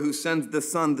giver who sends the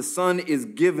Son. The Son is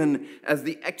given as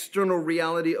the external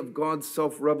reality of God's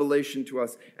self-revelation to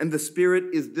us. And the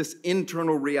Spirit is this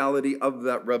internal reality of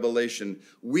that revelation.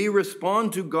 We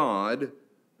respond to God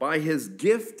by his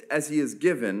gift as he is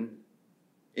given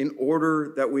in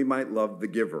order that we might love the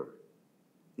giver.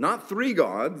 Not three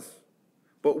gods,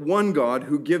 but one God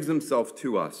who gives himself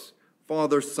to us,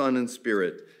 Father, Son, and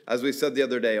Spirit. As we said the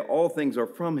other day, all things are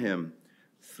from him,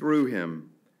 through him,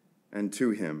 and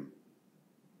to him.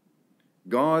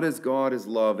 God is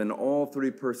love, and all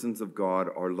three persons of God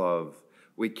are love.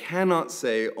 We cannot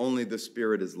say only the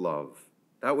Spirit is love.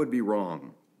 That would be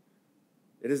wrong.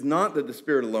 It is not that the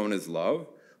Spirit alone is love,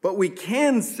 but we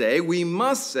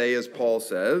must say, as Paul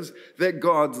says, that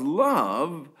God's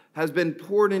love has been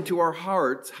poured into our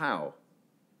hearts. How?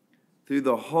 Through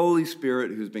the Holy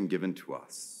Spirit who's been given to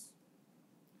us.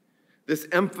 This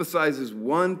emphasizes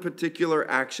one particular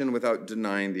action without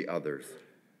denying the others.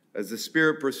 As the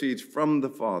Spirit proceeds from the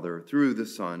Father through the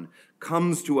Son,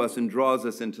 comes to us and draws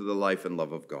us into the life and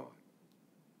love of God.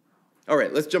 All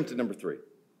right, let's jump to number 3.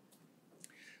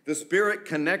 The Spirit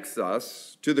connects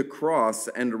us to the cross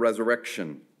and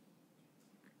resurrection.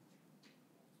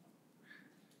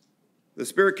 The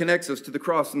Spirit connects us to the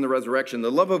cross and the resurrection. The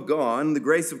love of God and the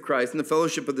grace of Christ and the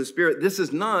fellowship of the Spirit. This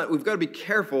is not, we've got to be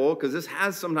careful because this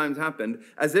has sometimes happened,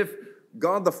 as if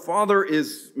God the Father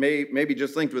is maybe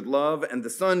just linked with love and the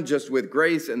Son just with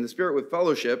grace and the Spirit with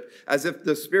fellowship, as if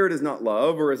the Spirit is not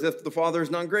love or as if the Father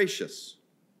is not gracious.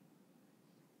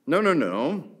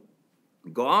 No.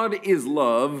 God is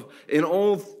love in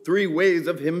all three ways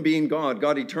of him being God.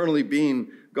 God eternally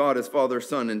being God as Father,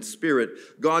 Son, and Spirit.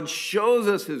 God shows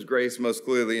us his grace most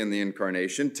clearly in the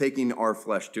incarnation, taking our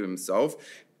flesh to himself.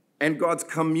 And God's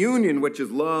communion, which is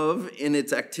love in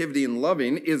its activity in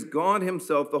loving, is God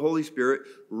himself, the Holy Spirit,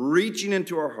 reaching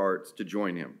into our hearts to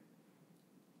join him.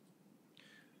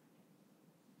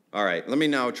 All right, let me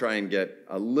now try and get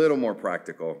a little more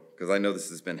practical, because I know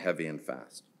this has been heavy and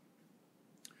fast.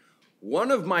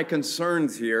 One of my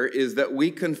concerns here is that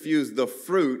we confuse the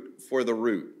fruit for the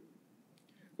root.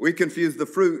 We confuse the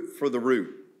fruit for the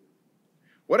root.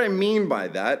 What I mean by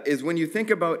that is when you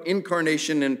think about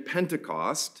incarnation and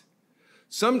Pentecost,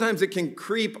 sometimes it can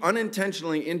creep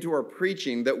unintentionally into our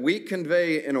preaching that we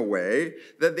convey in a way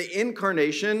that the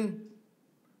incarnation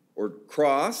or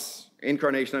cross,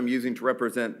 incarnation I'm using to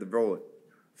represent the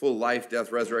full life,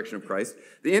 death, resurrection of Christ,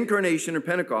 the incarnation or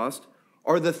Pentecost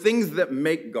are the things that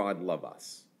make God love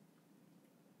us.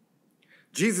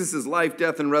 Jesus' life,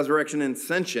 death, and resurrection and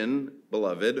ascension,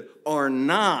 beloved, are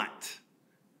not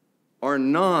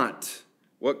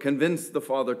what convinced the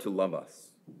Father to love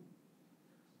us.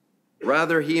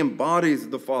 Rather, he embodies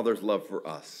the Father's love for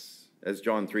us, as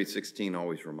John 3:16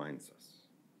 always reminds us.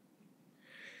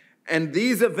 And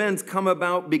these events come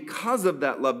about because of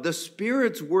that love. The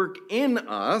Spirit's work in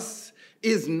us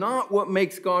is not what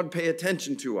makes God pay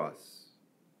attention to us.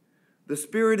 The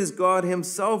Spirit is God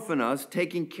himself in us,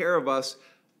 taking care of us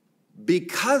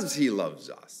because he loves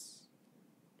us.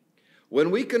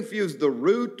 When we confuse the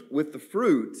root with the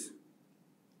fruit,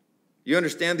 you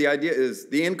understand the idea is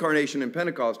the incarnation and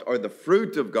Pentecost are the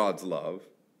fruit of God's love,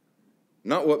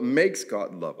 not what makes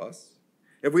God love us.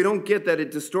 If we don't get that,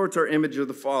 it distorts our image of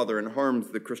the Father and harms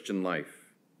the Christian life.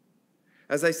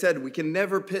 As I said, we can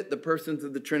never pit the persons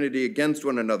of the Trinity against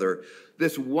one another.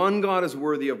 This one God is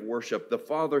worthy of worship, the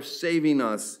Father saving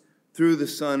us through the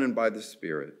Son and by the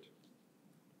Spirit.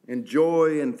 In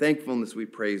joy and thankfulness, we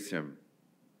praise him.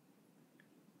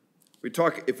 We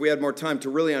talk, if we had more time, to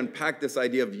really unpack this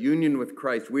idea of union with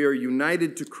Christ. We are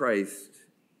united to Christ.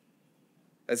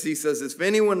 As he says, if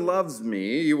anyone loves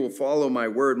me, you will follow my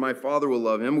word. My Father will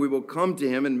love him. We will come to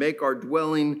him and make our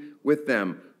dwelling with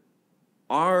them.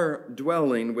 Our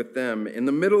dwelling with them. In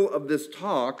the middle of this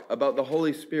talk about the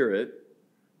Holy Spirit,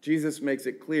 Jesus makes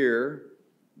it clear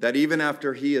that even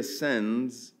after he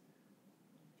ascends,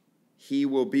 he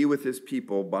will be with his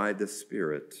people by the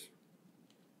Spirit.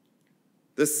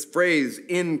 This phrase,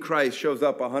 in Christ, shows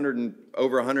up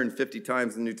over 150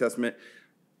 times in the New Testament.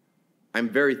 I'm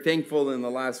very thankful in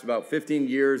the last about 15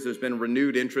 years, there's been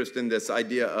renewed interest in this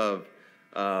idea of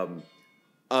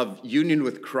union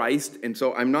with Christ. And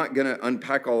so I'm not going to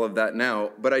unpack all of that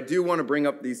now, but I do want to bring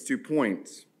up these 2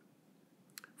 points.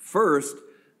 First,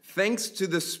 thanks to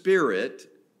the Spirit,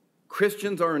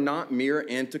 Christians are not mere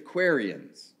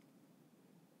antiquarians.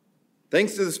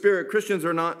 Thanks to the Spirit, Christians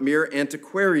are not mere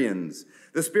antiquarians.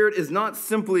 The Spirit is not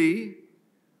simply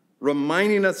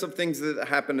reminding us of things that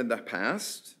happened in the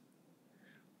past,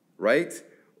 right?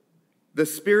 The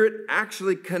Spirit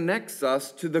actually connects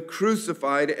us to the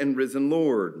crucified and risen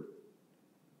Lord.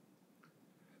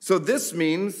 So this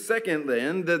means, second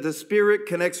then, that the Spirit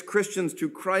connects Christians to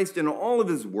Christ in all of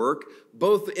his work,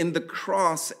 both in the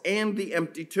cross and the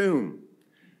empty tomb.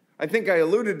 I think I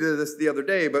alluded to this the other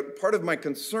day, but part of my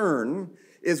concern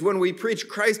is when we preach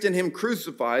Christ and him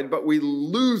crucified, but we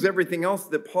lose everything else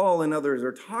that Paul and others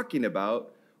are talking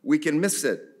about, we can miss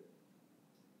it.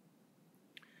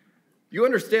 You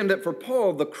understand that for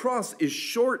Paul, the cross is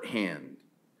shorthand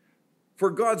for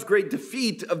God's great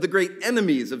defeat of the great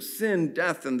enemies of sin,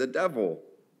 death, and the devil.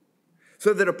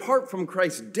 So that apart from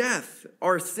Christ's death,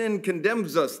 our sin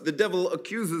condemns us, the devil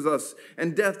accuses us,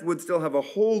 and death would still have a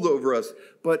hold over us.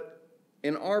 But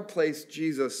in our place,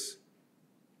 Jesus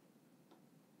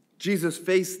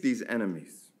faced these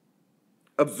enemies,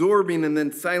 absorbing and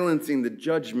then silencing the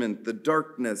judgment, the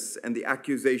darkness, and the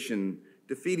accusation,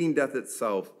 defeating death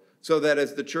itself, so that,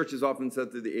 as the church has often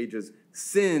said through the ages,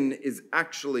 sin is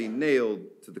actually nailed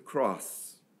to the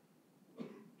cross.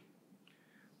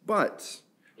 But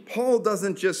Paul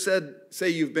doesn't just say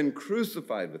you've been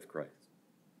crucified with Christ.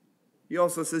 He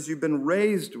also says you've been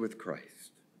raised with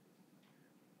Christ.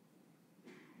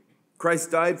 Christ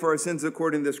died for our sins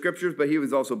according to the Scriptures, but he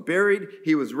was also buried.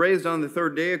 He was raised on the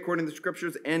third day according to the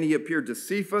Scriptures, and he appeared to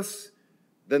Cephas.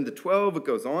 Then the 12, it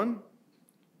goes on.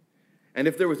 And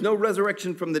if there was no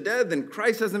resurrection from the dead, then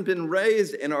Christ hasn't been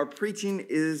raised, and our preaching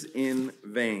is in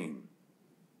vain.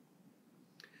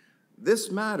 This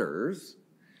matters.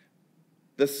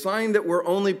 The sign that we're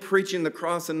only preaching the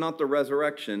cross and not the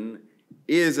resurrection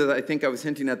is, as I think I was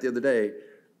hinting at the other day,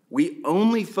 we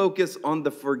only focus on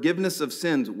the forgiveness of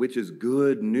sins, which is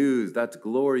good news. That's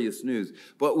glorious news.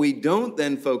 But we don't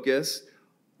then focus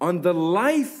on the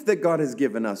life that God has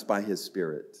given us by his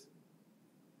Spirit.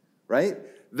 Right?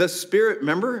 The Spirit,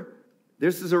 remember,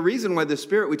 this is a reason why the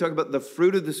Spirit, we talk about the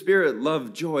fruit of the Spirit,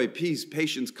 love, joy, peace,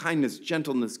 patience, kindness,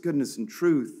 gentleness, goodness, and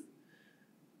truth.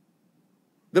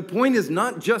 The point is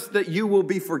not just that you will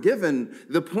be forgiven.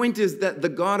 The point is that the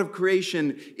God of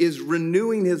creation is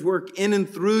renewing his work in and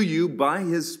through you by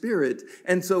his Spirit.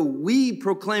 And so we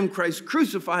proclaim Christ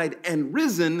crucified and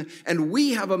risen, and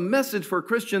we have a message for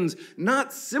Christians,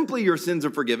 not simply your sins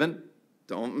are forgiven,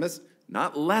 don't miss,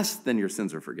 not less than your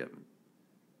sins are forgiven,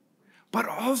 but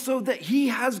also that he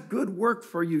has good work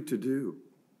for you to do.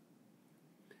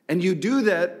 And you do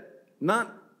that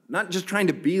not just trying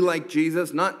to be like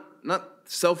Jesus, not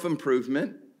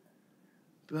self-improvement,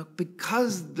 but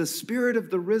because the Spirit of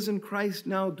the risen Christ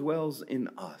now dwells in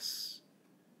us.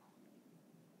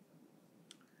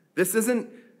 This isn't,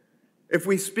 if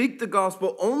we speak the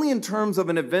gospel only in terms of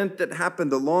an event that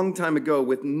happened a long time ago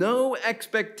with no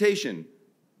expectation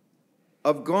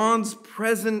of God's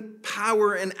present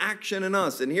power and action in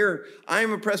us. And here,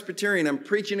 I'm a Presbyterian, I'm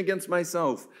preaching against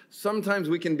myself. Sometimes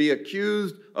we can be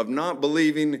accused of not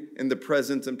believing in the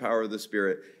presence and power of the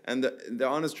Spirit. And the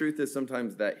honest truth is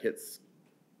sometimes that hits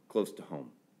close to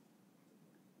home.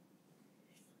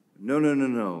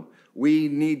 No. We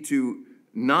need to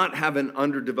not have an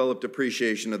underdeveloped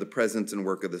appreciation of the presence and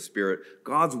work of the Spirit.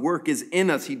 God's work is in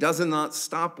us. He does not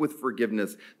stop with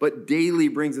forgiveness, but daily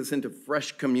brings us into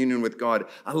fresh communion with God,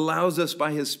 allows us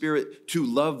by his Spirit to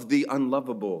love the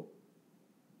unlovable.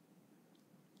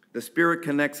 The Spirit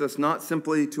connects us not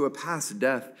simply to a past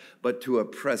death, but to a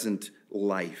present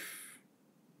life.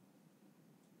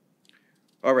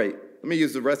 All right, let me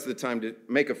use the rest of the time to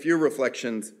make a few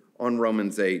reflections on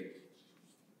Romans 8.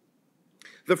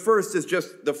 The first is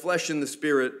just the flesh and the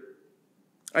Spirit.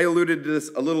 I alluded to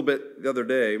this a little bit the other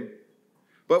day,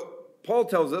 but Paul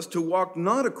tells us to walk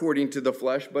not according to the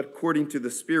flesh, but according to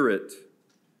the Spirit.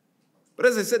 But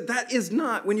as I said, that is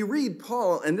not, when you read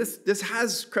Paul, and this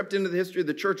has crept into the history of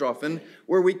the church often,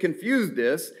 where we confuse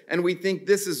this, and we think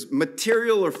this is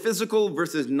material or physical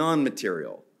versus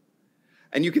non-material.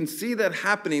 And you can see that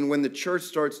happening when the church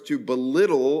starts to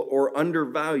belittle or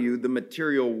undervalue the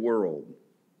material world.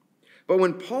 But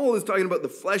when Paul is talking about the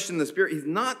flesh and the Spirit, he's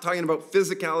not talking about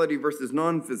physicality versus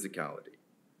non-physicality.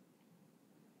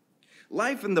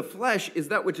 Life in the flesh is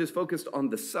that which is focused on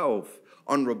the self,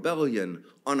 on rebellion,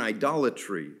 on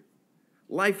idolatry.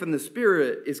 Life in the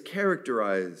Spirit is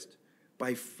characterized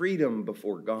by freedom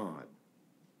before God.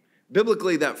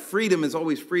 Biblically, that freedom is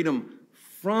always freedom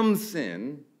from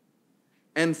sin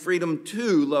and freedom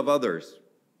to love others.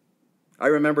 I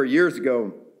remember years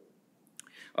ago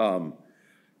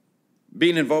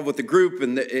being involved with the group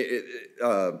and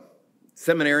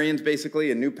seminarians basically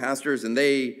and new pastors, and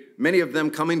many of them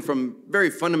coming from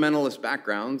very fundamentalist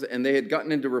backgrounds, and they had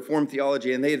gotten into Reformed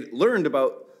theology, and they had learned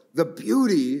about the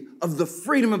beauty of the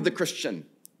freedom of the Christian.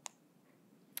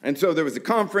 And so there was a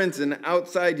conference, and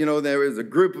outside, there was a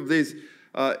group of these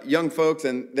young folks,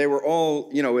 and they were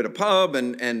all, at a pub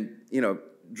and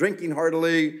drinking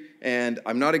heartily. And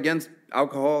I'm not against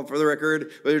alcohol, for the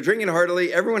record, but they're drinking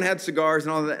heartily. Everyone had cigars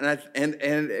and all that, and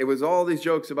it was all these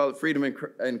jokes about freedom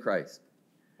in Christ.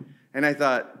 And I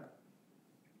thought,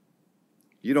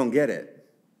 you don't get it.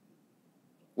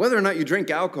 Whether or not you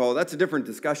drink alcohol, that's a different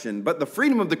discussion. But the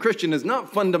freedom of the Christian is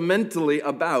not fundamentally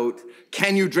about,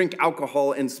 can you drink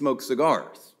alcohol and smoke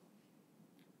cigars?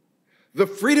 The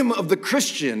freedom of the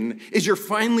Christian is you're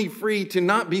finally free to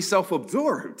not be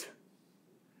self-absorbed.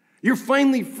 You're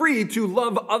finally free to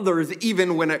love others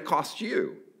even when it costs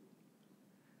you.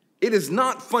 It is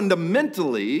not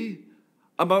fundamentally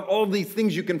about all these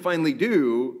things you can finally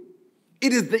do.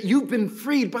 It is that you've been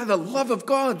freed by the love of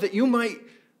God that you might,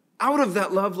 out of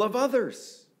that love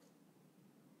others.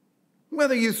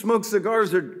 Whether you smoke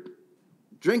cigars or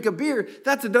drink a beer,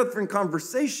 that's a different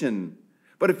conversation.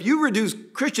 But if you reduce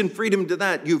Christian freedom to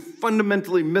that, you've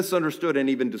fundamentally misunderstood and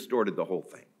even distorted the whole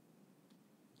thing.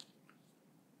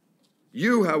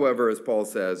 You, however, as Paul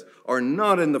says, are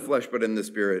not in the flesh but in the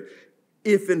Spirit,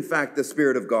 if in fact the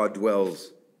Spirit of God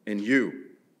dwells in you.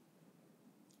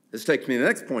 This takes me to the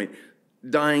next point,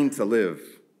 dying to live.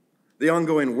 The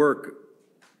ongoing work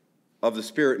of the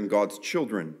Spirit in God's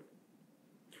children.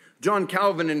 John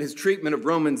Calvin, in his treatment of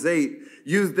Romans 8,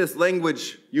 used this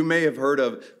language you may have heard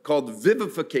of called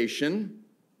vivification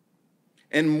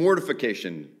and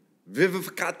mortification.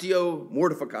 Vivificatio,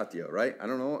 mortificatio, right? I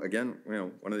don't know, again,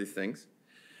 one of these things.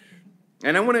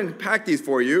 And I want to unpack these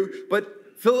for you,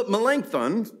 but Philip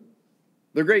Melanchthon,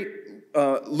 the great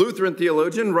Lutheran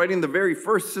theologian, writing the very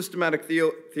first systematic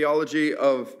theology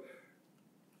of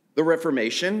the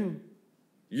Reformation,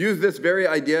 used this very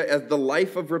idea as the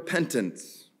life of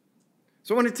repentance.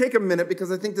 So I want to take a minute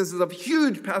because I think this is of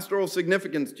huge pastoral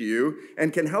significance to you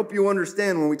and can help you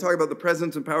understand when we talk about the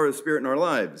presence and power of the Spirit in our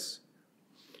lives.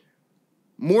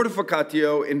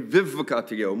 Mortificatio and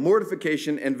vivificatio.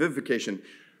 Mortification and vivification.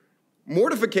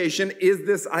 Mortification is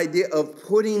this idea of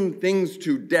putting things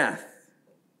to death.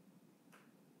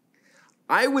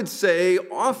 I would say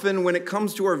often when it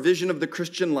comes to our vision of the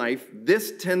Christian life,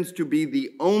 this tends to be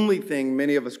the only thing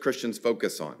many of us Christians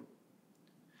focus on.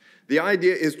 The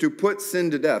idea is to put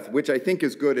sin to death, which I think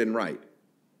is good and right.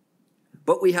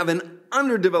 But we have an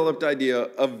underdeveloped idea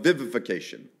of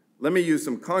vivification. Let me use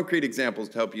some concrete examples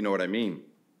to help you know what I mean.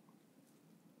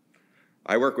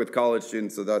 I work with college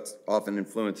students, so that often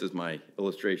influences my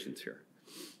illustrations here.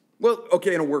 Well,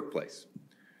 okay, in a workplace.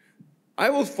 I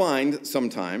will find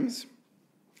sometimes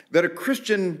that a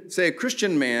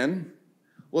Christian man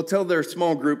will tell their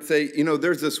small group, say,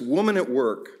 there's this woman at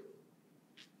work,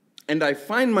 and I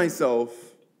find myself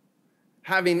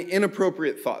having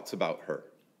inappropriate thoughts about her.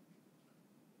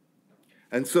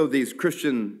 And so this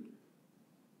Christian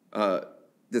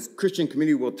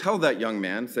community will tell that young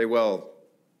man, say, well,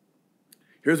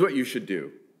 here's what you should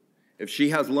do. If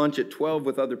she has lunch at 12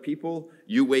 with other people,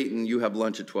 you wait and you have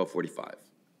lunch at 12:45.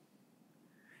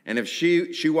 And if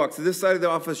she walks this side of the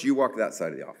office, you walk that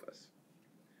side of the office.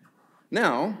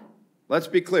 Now, let's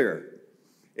be clear.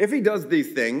 If he does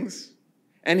these things,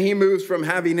 and he moves from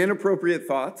having inappropriate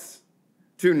thoughts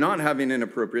to not having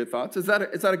inappropriate thoughts, is that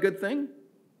a good thing?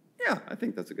 Yeah, I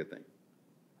think that's a good thing.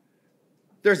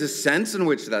 There's a sense in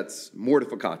which that's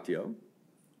mortificatio.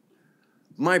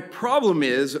 My problem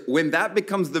is when that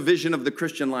becomes the vision of the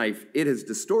Christian life, it has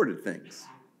distorted things.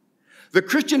 The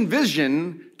Christian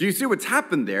vision, do you see what's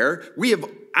happened there? We have,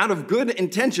 out of good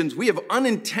intentions, we have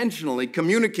unintentionally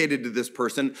communicated to this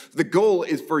person, the goal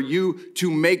is for you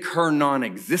to make her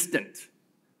non-existent.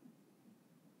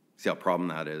 See how problem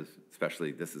that is?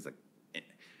 Especially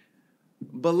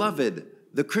Beloved,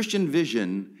 the Christian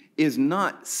vision is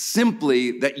not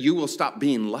simply that you will stop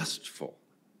being lustful.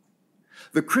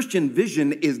 The Christian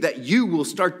vision is that you will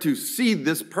start to see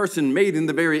this person made in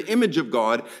the very image of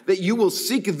God, that you will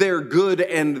seek their good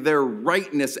and their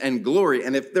rightness and glory.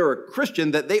 And if they're a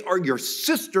Christian, that they are your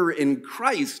sister in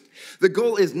Christ. The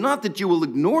goal is not that you will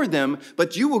ignore them,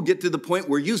 but you will get to the point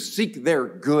where you seek their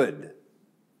good.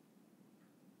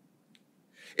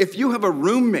 If you have a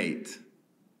roommate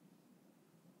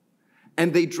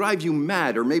and they drive you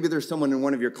mad, or maybe there's someone in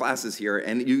one of your classes here,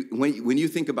 and when you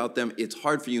think about them, it's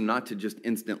hard for you not to just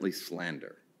instantly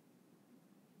slander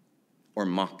or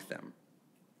mock them.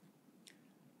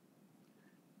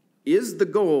 Is the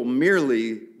goal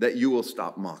merely that you will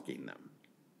stop mocking them?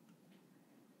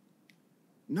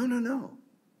 No.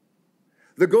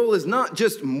 The goal is not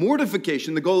just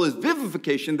mortification. The goal is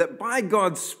vivification, that by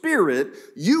God's Spirit,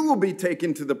 you will be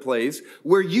taken to the place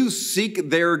where you seek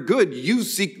their good. You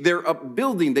seek their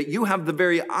upbuilding, that you have the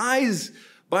very eyes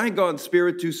by God's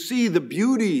Spirit to see the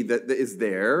beauty that is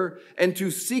there and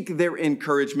to seek their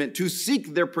encouragement, to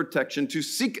seek their protection, to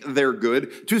seek their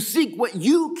good, to seek what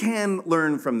you can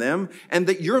learn from them, and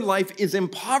that your life is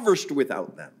impoverished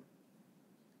without them.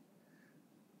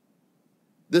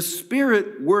 The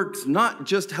Spirit works not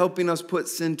just helping us put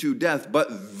sin to death, but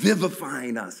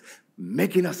vivifying us,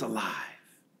 making us alive.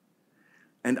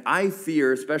 And I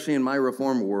fear, especially in my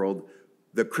Reformed world,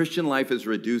 the Christian life is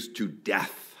reduced to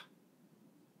death.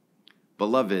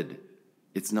 Beloved,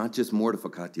 it's not just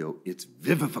mortificatio, it's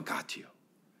vivificatio.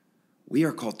 We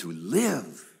are called to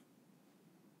live.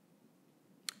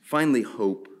 Finally,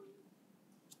 hope.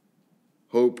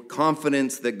 Hope,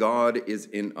 confidence that God is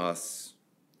in us.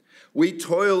 We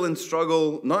toil and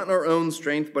struggle, not in our own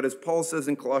strength, but as Paul says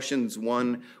in Colossians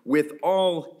 1, with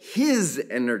all his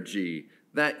energy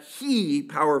that he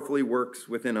powerfully works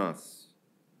within us.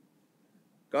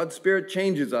 God's Spirit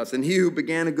changes us, and he who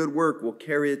began a good work will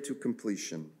carry it to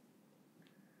completion.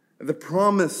 The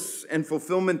promise and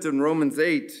fulfillment in Romans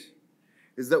 8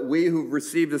 is that we who've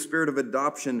received the Spirit of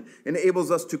adoption enables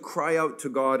us to cry out to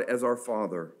God as our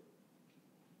Father.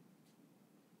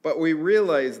 But we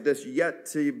realize this yet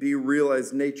to be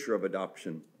realized nature of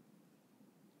adoption.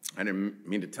 I didn't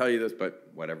mean to tell you this,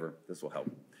 but whatever, this will help.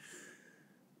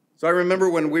 So I remember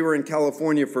when we were in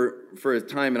California for a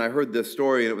time, and I heard this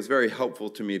story, and it was very helpful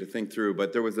to me to think through.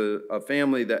 But there was a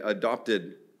family that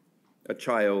adopted a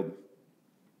child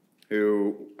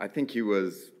who, I think he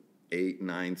was 8,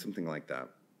 9, something like that.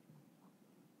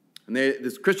 And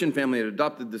this Christian family had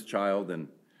adopted this child, and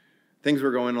things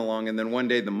were going along. And then one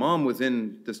day, the mom was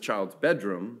in this child's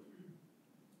bedroom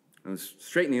and was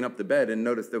straightening up the bed and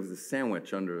noticed there was a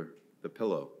sandwich under the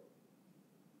pillow.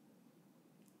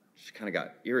 She kind of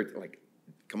got irritated, like,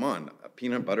 come on, a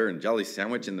peanut butter and jelly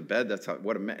sandwich in the bed, that's how,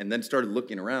 what it meant. And then started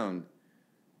looking around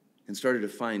and started to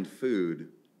find food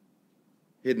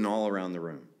hidden all around the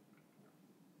room.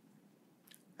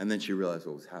 And then she realized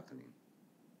what was happening.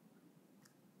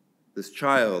 This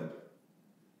child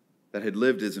that had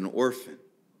lived as an orphan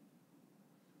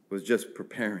was just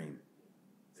preparing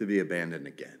to be abandoned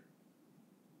again.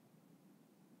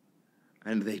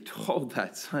 And they told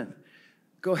that son,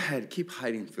 go ahead, keep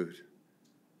hiding food,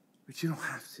 but you don't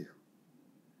have to.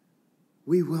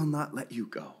 We will not let you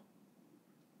go.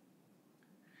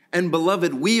 And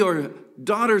beloved, we are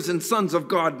daughters and sons of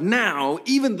God now,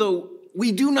 even though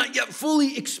we do not yet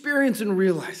fully experience and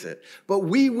realize it, but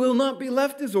we will not be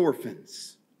left as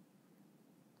orphans.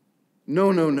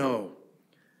 No, no, no.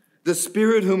 The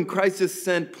Spirit whom Christ has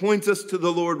sent points us to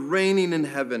the Lord reigning in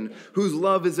heaven, whose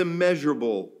love is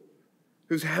immeasurable,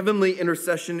 whose heavenly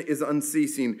intercession is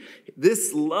unceasing.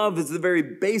 This love is the very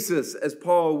basis, as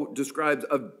Paul describes,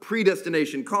 of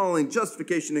predestination, calling,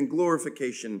 justification, and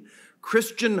glorification.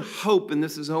 Christian hope, and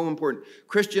this is so important,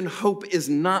 Christian hope is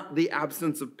not the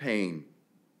absence of pain.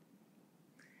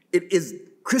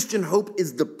 Christian hope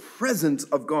is the presence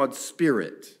of God's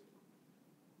Spirit,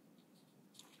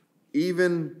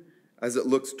 even as it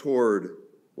looks toward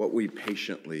what we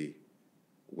patiently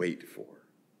wait for.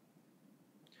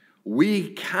 We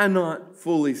cannot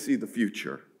fully see the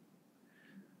future,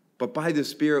 but by the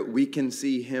Spirit we can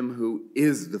see him who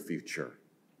is the future,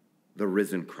 the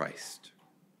risen Christ.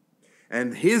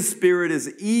 And his Spirit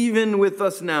is even with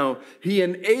us now. He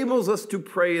enables us to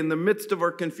pray in the midst of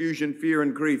our confusion, fear,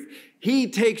 and grief.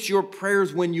 He takes your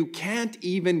prayers when you can't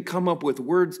even come up with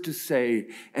words to say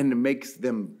and makes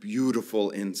them beautiful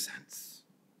incense.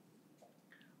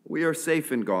 We are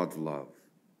safe in God's love,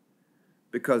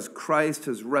 because Christ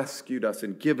has rescued us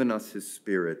and given us his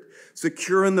Spirit.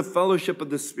 Secure in the fellowship of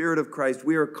the Spirit of Christ,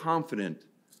 we are confident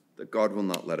that God will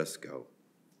not let us go.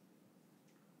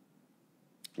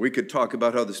 We could talk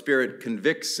about how the Spirit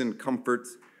convicts and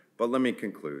comforts, but let me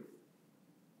conclude.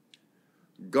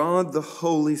 God, the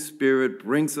Holy Spirit,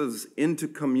 brings us into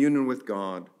communion with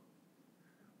God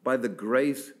by the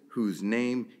grace whose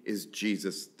name is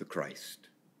Jesus the Christ,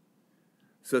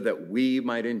 so that we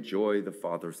might enjoy the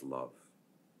Father's love.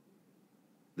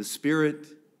 The Spirit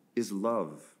is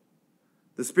love.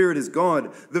 The Spirit is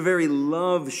God, the very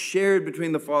love shared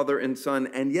between the Father and Son,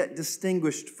 and yet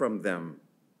distinguished from them.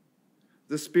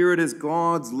 The Spirit is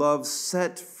God's love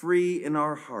set free in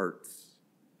our hearts,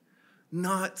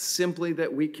 not simply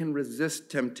that we can resist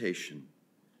temptation,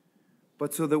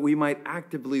 but so that we might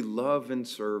actively love and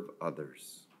serve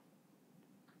others.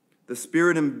 The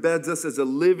Spirit embeds us as a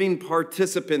living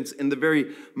participants in the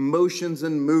very motions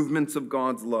and movements of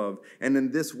God's love. And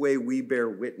in this way, we bear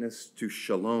witness to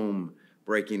shalom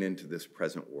breaking into this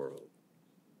present world.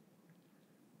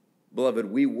 Beloved,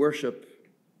 we worship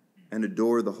and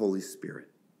adore the Holy Spirit,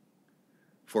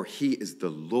 for he is the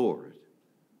Lord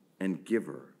and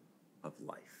giver of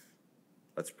life.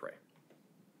 Let's pray.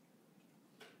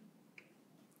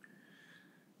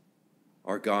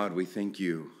 Our God, we thank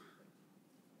you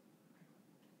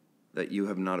that you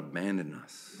have not abandoned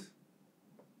us,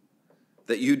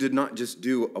 that you did not just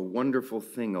do a wonderful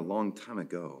thing a long time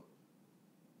ago,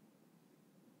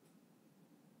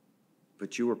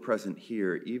 but you were present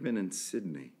here, even in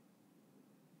Sydney,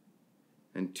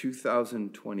 in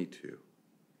 2022.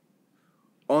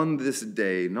 On this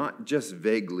day, not just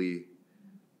vaguely,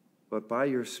 but by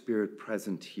your Spirit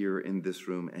present here in this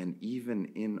room and even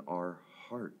in our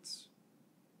hearts.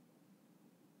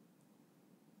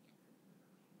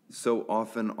 So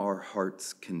often our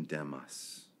hearts condemn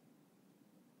us.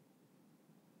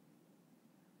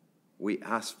 We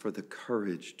ask for the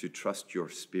courage to trust your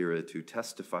Spirit, who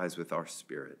testifies with our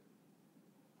spirit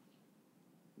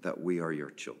that we are your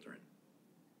children.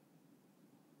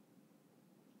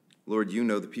 Lord, you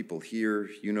know the people here.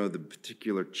 You know the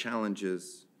particular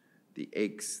challenges, the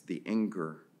aches, the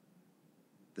anger,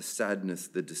 the sadness,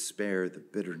 the despair, the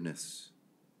bitterness,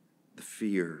 the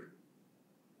fear,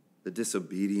 the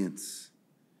disobedience,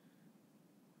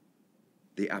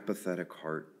 the apathetic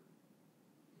heart.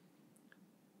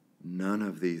 None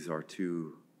of these are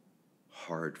too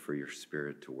hard for your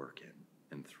Spirit to work in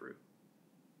and through.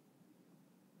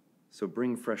 So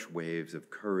bring fresh waves of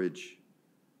courage,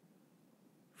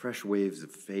 fresh waves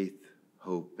of faith,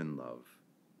 hope, and love.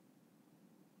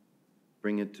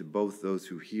 Bring it to both those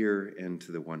who hear and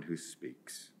to the one who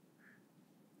speaks.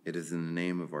 It is in the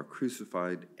name of our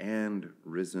crucified and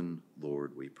risen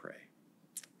Lord we pray.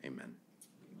 Amen.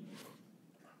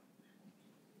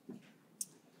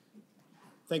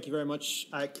 Thank you very much,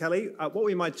 Kelly. What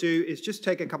we might do is just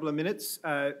take a couple of minutes,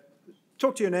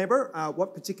 talk to your neighbor,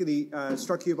 what particularly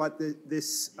struck you about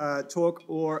this talk,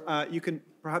 or you can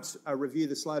perhaps review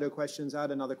the Slido questions,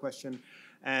 add another question,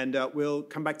 and we'll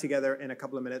come back together in a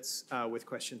couple of minutes with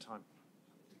question time.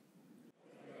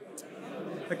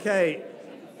 Okay.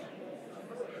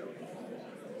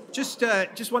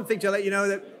 Just one thing to let you know,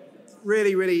 that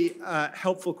really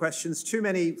helpful questions. Too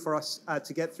many for us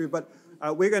to get through, but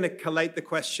we're going to collate the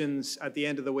questions at the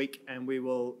end of the week, and we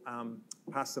will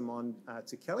pass them on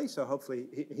to Kelly. So hopefully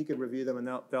he could review them, and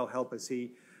they'll help as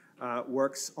he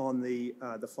works on the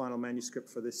final manuscript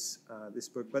for this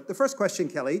book. But the first question,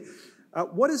 Kelly,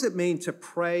 what does it mean to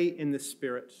pray in the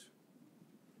Spirit?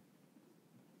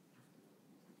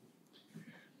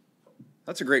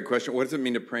 That's a great question. What does it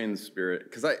mean to pray in the Spirit?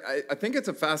 Because I think it's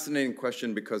a fascinating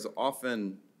question, because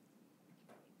often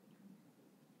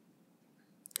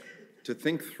to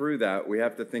think through that, we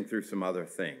have to think through some other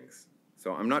things.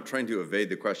 So I'm not trying to evade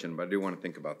the question, but I do want to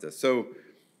think about this. So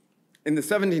in the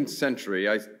 17th century,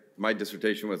 my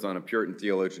dissertation was on a Puritan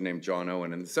theologian named John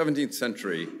Owen. In the 17th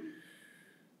century,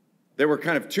 there were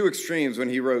kind of two extremes when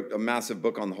he wrote a massive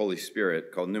book on the Holy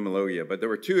Spirit called Pneumologia, but there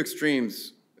were two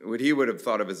extremes, what he would have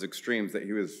thought of as extremes, that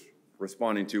he was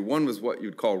responding to. One was what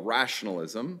you'd call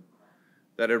rationalism,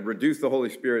 that had reduced the Holy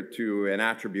Spirit to an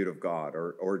attribute of God,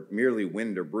 or merely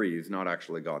wind or breeze, not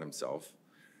actually God himself.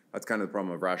 That's kind of the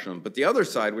problem of rationalism. But the other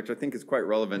side, which I think is quite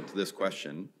relevant to this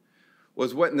question,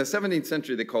 was what in the 17th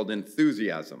century they called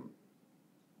enthusiasm.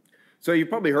 So you've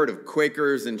probably heard of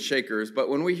Quakers and Shakers, but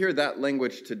when we hear that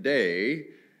language today,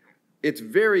 it's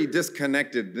very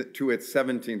disconnected to its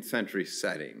 17th century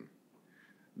setting.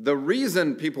 The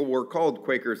reason people were called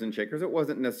Quakers and Shakers, it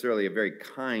wasn't necessarily a very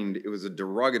kind, it was a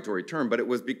derogatory term, but it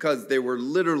was because they were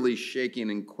literally shaking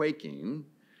and quaking.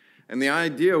 And the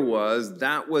idea was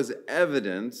that was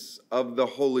evidence of the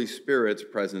Holy Spirit's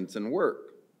presence and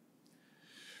work.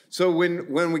 So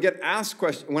when we get asked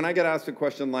when I get asked a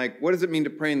question like, what does it mean to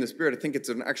pray in the Spirit? I think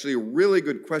it's actually a really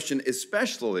good question,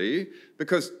 especially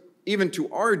because even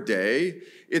to our day,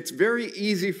 it's very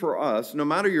easy for us, no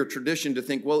matter your tradition, to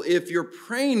think, well, if you're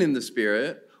praying in the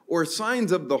Spirit or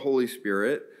signs of the Holy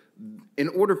Spirit, in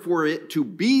order for it to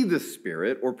be the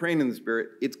Spirit or praying in the Spirit,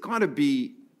 it's got to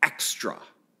be extra.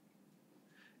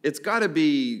 It's got to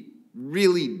be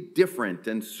really different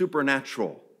and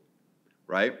supernatural,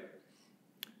 right?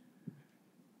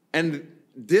 And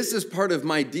this is part of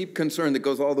my deep concern that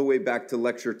goes all the way back to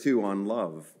lecture 2 on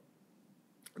love.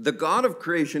 The God of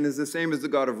creation is the same as the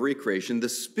God of recreation, the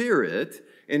Spirit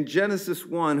in Genesis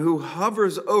 1, who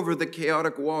hovers over the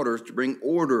chaotic waters to bring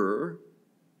order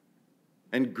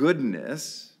and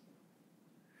goodness.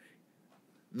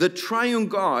 The triune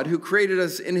God who created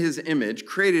us in his image,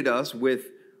 created us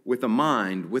with a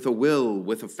mind, with a will,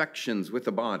 with affections, with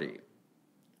a body.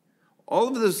 All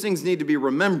of those things need to be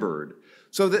remembered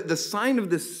so that the sign of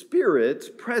the Spirit's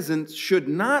presence should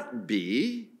not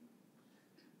be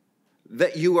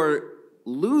that you are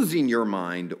losing your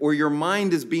mind or your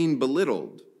mind is being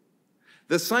belittled.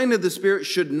 The sign of the Spirit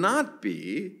should not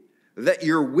be that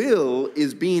your will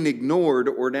is being ignored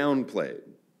or downplayed.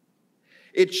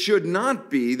 It should not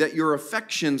be that your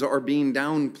affections are being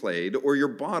downplayed or your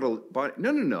body.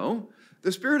 No.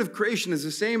 The Spirit of creation is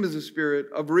the same as the Spirit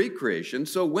of recreation.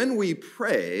 So when we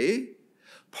pray,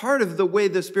 Part of the way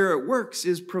the Spirit works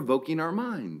is provoking our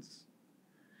minds,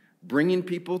 bringing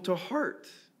people to heart.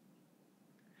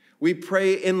 We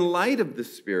pray in light of the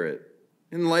Spirit,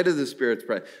 in light of the Spirit's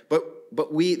prayer. But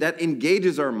that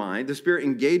engages our mind. The Spirit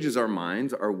engages our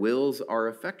minds, our wills, our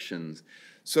affections.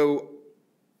 So,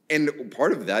 and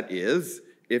part of that is,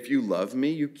 if you love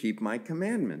me, you keep my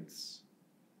commandments.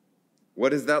 What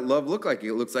does that love look like?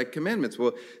 It looks like commandments.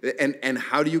 Well, and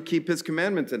how do you keep his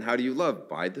commandments and how do you love?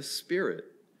 By the Spirit.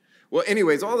 Well,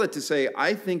 anyways, all that to say,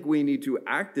 I think we need to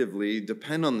actively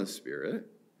depend on the Spirit.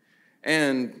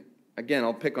 And again,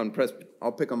 I'll pick on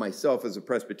myself as a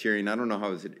Presbyterian. I don't know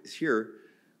how it is here.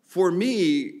 For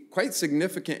me, quite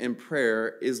significant in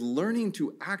prayer is learning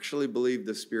to actually believe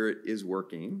the Spirit is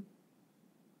working.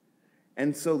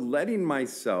 And so letting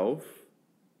myself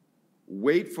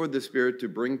wait for the Spirit to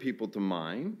bring people to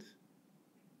mind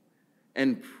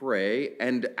and pray,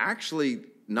 and actually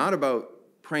not about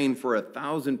praying for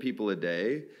 1,000 people a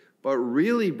day, but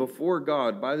really before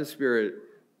God, by the Spirit,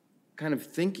 kind of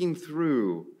thinking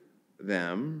through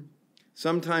them.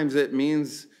 Sometimes it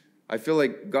means I feel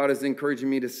like God is encouraging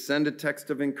me to send a text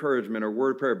of encouragement or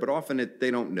word prayer, but often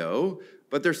they don't know.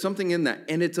 But there's something in that.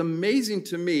 And it's amazing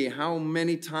to me how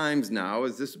many times now,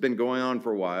 as this has been going on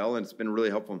for a while, and it's been really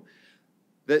helpful,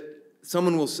 that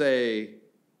someone will say,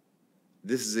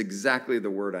 this is exactly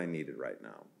the word I needed right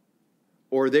now.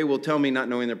 Or they will tell me, not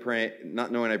knowing I prayed,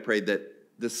 that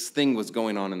this thing was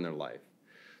going on in their life.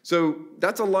 So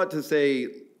that's a lot to say.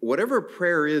 Whatever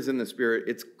prayer is in the Spirit,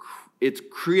 it's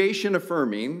creation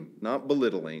affirming, not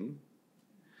belittling.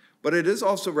 But it is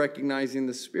also recognizing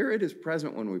the Spirit is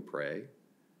present when we pray.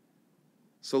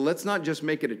 So let's not just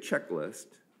make it a checklist.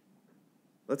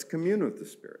 Let's commune with the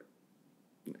Spirit.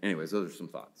 Anyways, those are some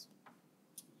thoughts.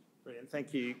 Brilliant.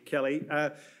 Thank you, Kelly.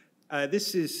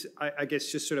 This is, I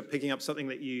guess, just sort of picking up something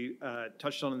that you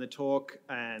touched on in the talk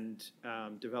and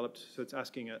developed, so it's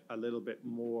asking a little bit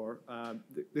more.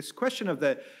 This question of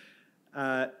the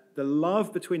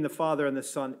love between the Father and the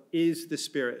Son is the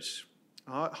Spirit.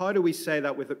 How do we say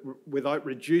that without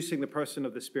reducing the person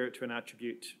of the Spirit to an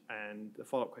attribute? And the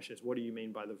follow-up question is, what do you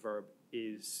mean by the verb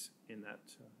is in that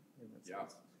sense? Yeah,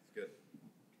 good.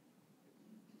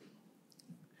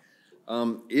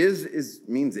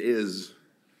 Means is.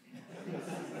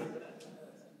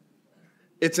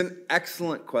 It's an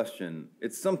excellent question.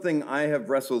 It's something I have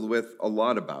wrestled with a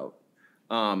lot about.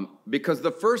 Because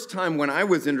the first time when I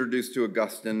was introduced to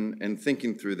Augustine and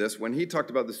thinking through this, when he talked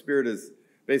about the Spirit as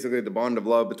basically the bond of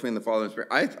love between the Father and the Spirit,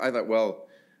 I thought, well,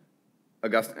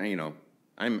 Augustine,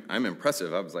 I'm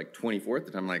impressive. I was like 24 at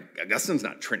the time. I'm like, Augustine's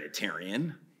not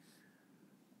Trinitarian.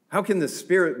 How can the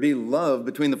Spirit be love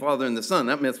between the Father and the Son?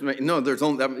 That means, no,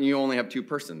 you only have two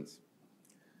persons.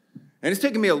 And it's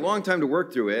taken me a long time to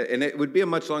work through it, and it would be a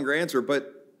much longer answer,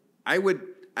 but I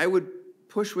would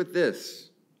push with this.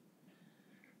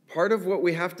 Part of what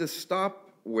we have to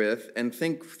stop with and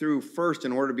think through first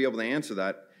in order to be able to answer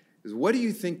that is, what do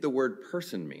you think the word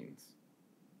person means?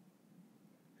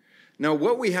 Now,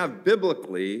 what we have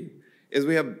biblically is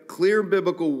we have clear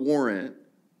biblical warrant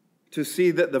to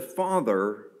see that the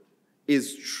Father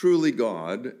is truly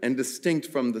God and distinct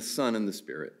from the Son and the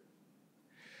Spirit.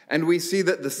 And we see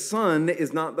that the Son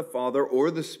is not the Father or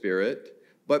the Spirit,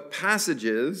 but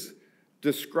passages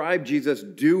describe Jesus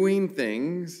doing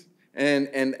things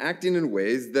and acting in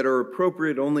ways that are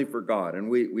appropriate only for God. And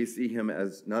we see him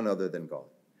as none other than God.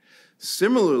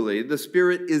 Similarly, the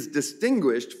Spirit is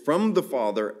distinguished from the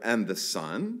Father and the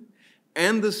Son,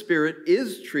 and the Spirit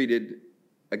is treated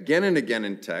again and again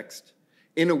in text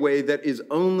in a way that is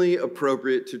only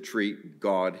appropriate to treat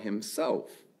God himself.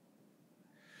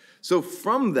 So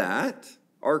from that,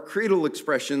 our creedal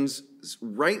expressions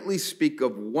rightly speak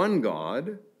of one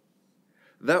God,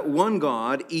 that one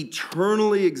God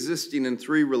eternally existing in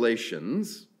three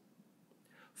relations,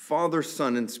 Father,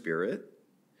 Son, and Spirit,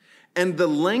 and the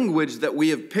language that we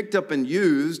have picked up and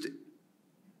used,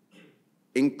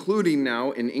 including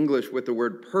now in English with the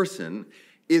word person,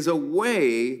 is a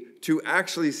way to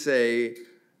actually say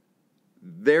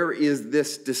there is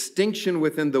this distinction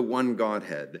within the one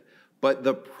Godhead. But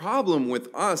the problem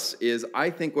with us is, I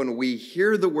think when we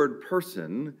hear the word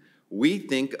person, we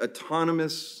think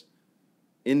autonomous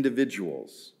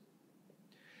individuals.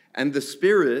 And the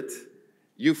Spirit,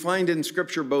 you find in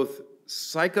Scripture both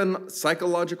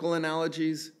psychological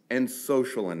analogies and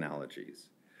social analogies.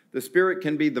 The Spirit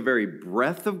can be the very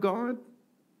breath of God,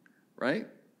 right?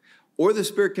 Or the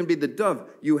Spirit can be the dove.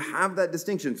 You have that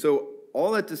distinction. So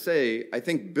all that to say, I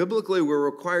think biblically we're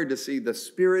required to see the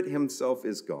Spirit himself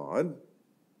is God,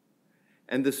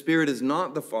 and the Spirit is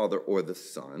not the Father or the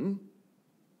Son.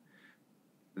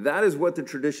 That is what the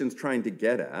tradition's trying to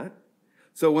get at.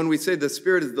 So when we say the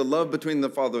Spirit is the love between the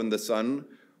Father and the Son,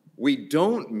 we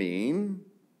don't mean,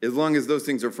 as long as those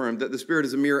things are affirmed, that the Spirit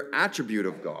is a mere attribute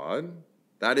of God.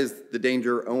 That is the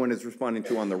danger Owen is responding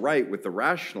to on the right with the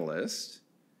rationalist.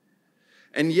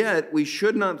 And yet, we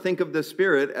should not think of the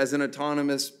Spirit as an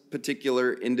autonomous,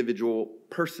 particular individual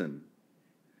person.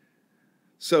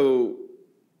 So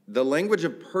the language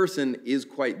of person is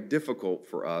quite difficult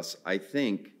for us, I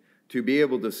think, to be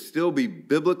able to still be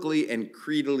biblically and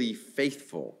creedally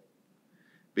faithful.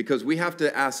 Because we have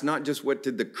to ask not just what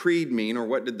did the creed mean or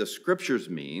what did the scriptures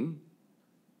mean,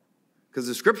 because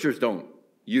the scriptures don't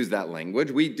use that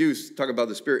language. We do talk about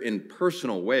the Spirit in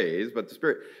personal ways, but the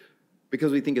Spirit,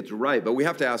 because we think it's right. But we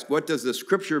have to ask, what does the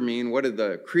scripture mean? What do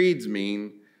the creeds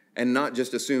mean? And not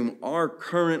just assume our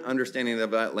current understanding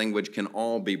of that language can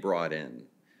all be brought in.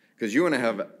 Because you want to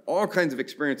have all kinds of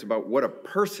experience about what a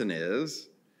person is,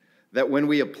 that when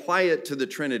we apply it to the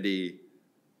Trinity,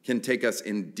 can take us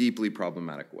in deeply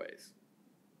problematic ways.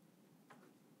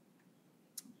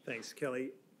 Thanks, Kelly.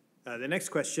 The next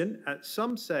question.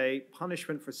 Some say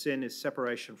punishment for sin is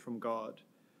separation from God,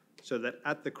 so that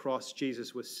at the cross,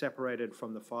 Jesus was separated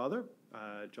from the Father.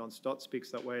 John Stott speaks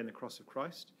that way in the cross of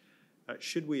Christ.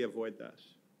 Should we avoid that?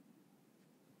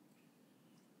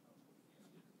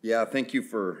 Yeah, thank you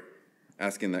for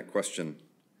asking that question.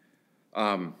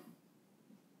 I'm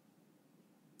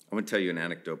going to tell you an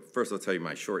anecdote. First, I'll tell you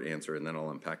my short answer, and then I'll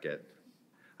unpack it.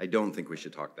 I don't think we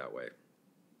should talk that way.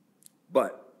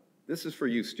 But this is for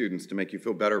you students to make you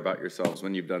feel better about yourselves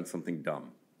when you've done something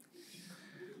dumb.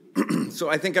 So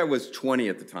I think I was 20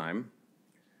 at the time,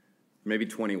 maybe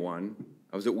 21.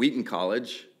 I was at Wheaton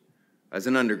College as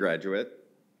an undergraduate,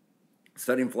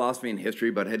 studying philosophy and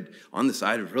history, but had on the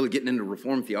side of really getting into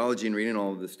Reformed theology and reading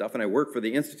all of this stuff. And I worked for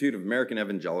the Institute of American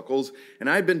Evangelicals, and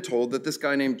I had been told that this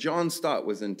guy named John Stott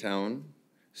was in town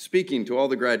speaking to all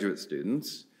the graduate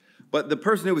students. But the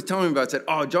person who was telling me about it said,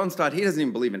 "Oh, John Stott, he doesn't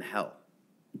even believe in hell."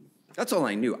 That's all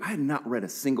I knew. I had not read a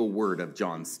single word of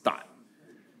John Stott.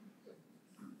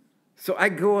 So I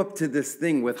go up to this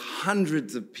thing with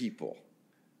hundreds of people.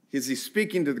 He's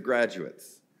speaking to the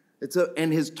graduates.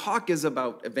 And his talk is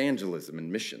about evangelism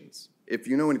and missions. If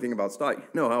you know anything about Stott, you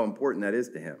know how important that is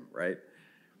to him, right?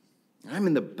 I'm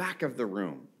in the back of the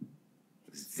room,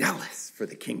 zealous for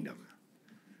the kingdom.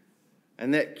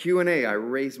 And that Q&A, I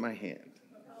raise my hand.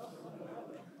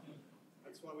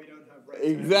 That's why we don't have rights.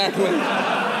 Exactly.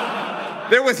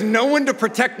 There was no one to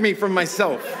protect me from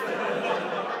myself.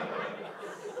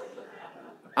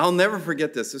 I'll never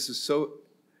forget this. This is so...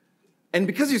 And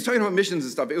because he was talking about missions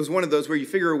and stuff, it was one of those where you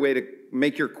figure a way to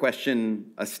make your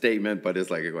question a statement, but it's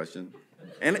like a question.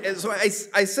 And so I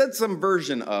said some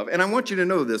version of, and I want you to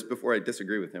know this before I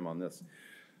disagree with him on this,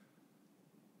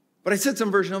 but I said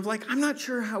some version of like, I'm not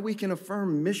sure how we can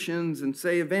affirm missions and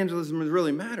say evangelism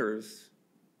really matters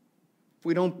if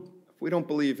we don't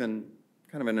believe in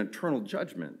kind of an eternal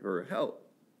judgment or hell.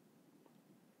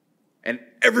 And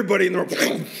everybody in the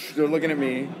room, they're looking at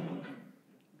me.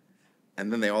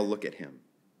 And then they all look at him.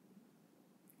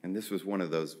 And this was one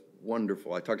of those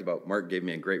wonderful, I talked about, Mark gave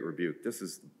me a great rebuke. This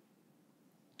is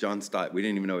John Stott. We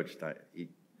didn't even know which Stott.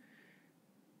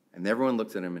 And everyone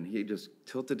looks at him, and he just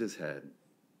tilted his head.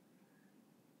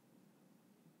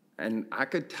 And I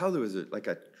could tell there was like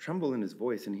a tremble in his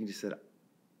voice, and he just said,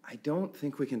 "I don't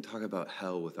think we can talk about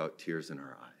hell without tears in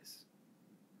our eyes."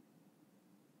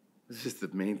 This is the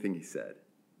main thing he said.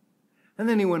 And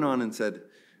then he went on and said,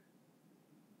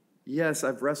 "Yes,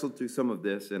 I've wrestled through some of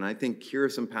this, and I think here are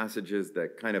some passages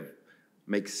that kind of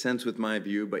make sense with my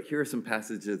view, but here are some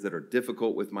passages that are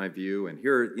difficult with my view, and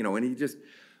here, and he just,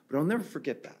 but I'll never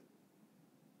forget that,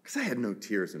 because I had no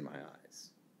tears in my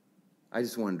eyes. I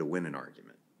just wanted to win an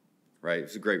argument, right? It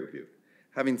was a great rebuke.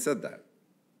 Having said that,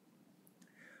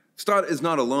 Stott is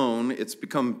not alone. It's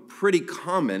become pretty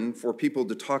common for people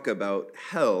to talk about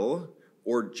hell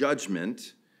or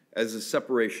judgment as a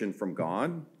separation from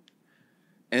God.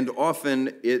 And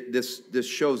often this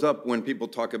shows up when people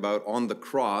talk about on the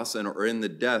cross or in the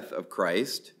death of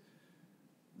Christ,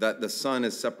 that the Son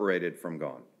is separated from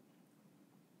God.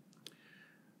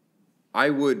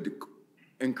 I would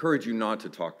encourage you not to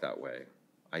talk that way.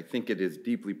 I think it is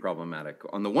deeply problematic.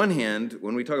 On the one hand,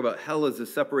 when we talk about hell as a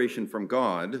separation from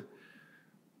God,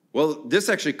 well, this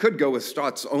actually could go with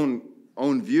Stott's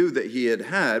own view that he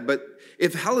had, but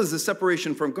if hell is a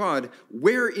separation from God,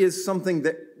 where is something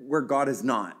where God is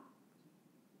not?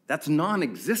 That's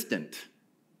non-existent,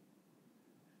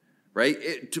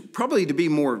 right? To be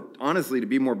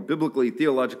more biblically,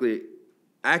 theologically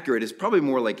accurate, is probably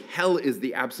more like hell is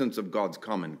the absence of God's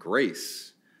common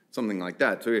grace, something like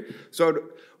that. So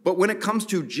But when it comes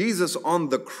to Jesus on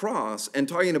the cross and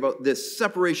talking about this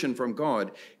separation from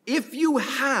God, if you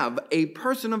have a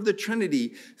person of the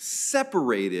Trinity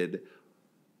separated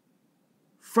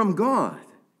from God,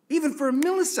 even for a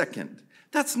millisecond,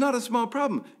 that's not a small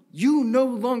problem. You no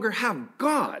longer have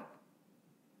God.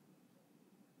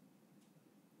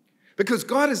 Because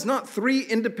God is not three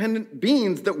independent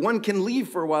beings that one can leave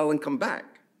for a while and come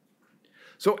back.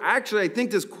 So actually, I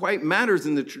think this quite matters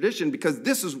in the tradition, because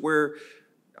this is where,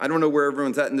 I don't know where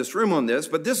everyone's at in this room on this,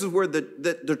 but this is where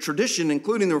the tradition,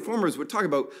 including the Reformers, would talk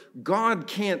about God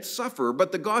can't suffer,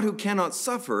 but the God who cannot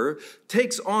suffer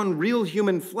takes on real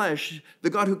human flesh. The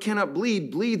God who cannot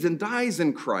bleed, bleeds and dies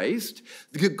in Christ.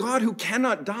 The God who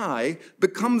cannot die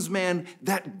becomes man,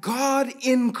 that God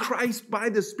in Christ by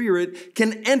the Spirit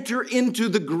can enter into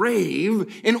the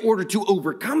grave in order to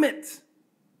overcome it.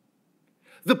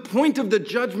 The point of the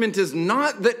judgment is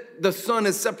not that the Son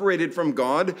is separated from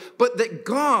God, but that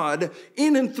God,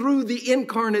 in and through the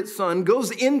incarnate Son,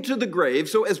 goes into the grave.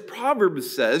 So as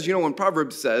Proverbs says, you know, when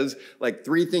Proverbs says, like,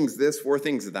 3 things this, 4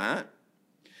 things that.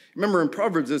 Remember in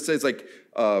Proverbs it says, like,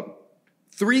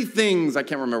 3 things, I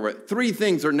can't remember what, 3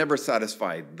 things are never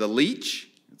satisfied. The leech,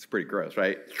 it's pretty gross,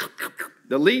 right?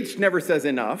 The leech never says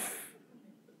enough.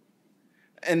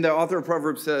 And the author of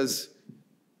Proverbs says,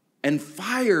 and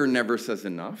fire never says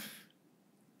enough,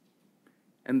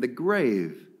 and the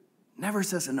grave never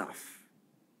says enough.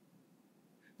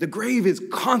 The grave is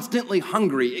constantly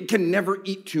hungry. It can never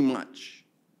eat too much.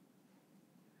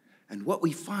 And what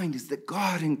we find is that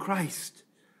God in Christ,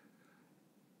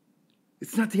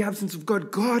 it's not the absence of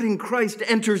God. God in Christ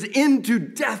enters into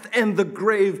death and the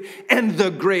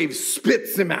grave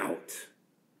spits him out.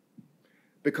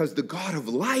 Because the God of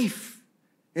life,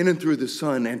 in and through the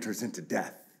Son, enters into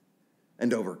death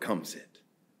and overcomes it.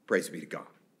 Praise be to God.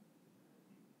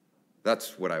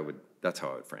 That's how I would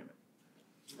frame it.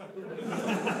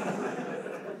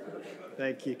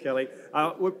 Thank you, Kelly.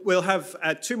 We'll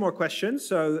have 2 more questions.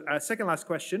 So second last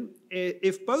question.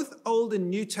 If both Old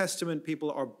and New Testament people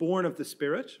are born of the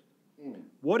Spirit,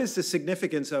 what is the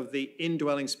significance of the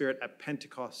indwelling Spirit at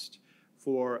Pentecost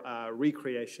for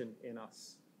recreation in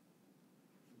us?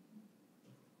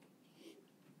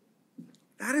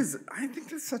 I think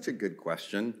that's such a good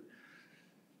question.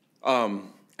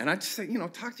 And I just say,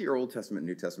 talk to your Old Testament,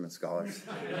 New Testament scholars.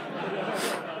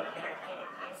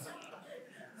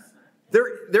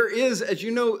 There is, as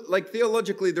you know, like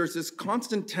theologically, there's this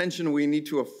constant tension we need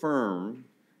to affirm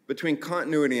between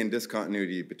continuity and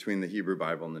discontinuity between the Hebrew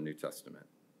Bible and the New Testament.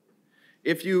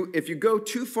 If you go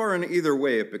too far in either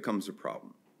way, it becomes a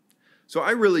problem. So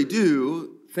I really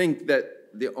do think that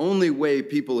the only way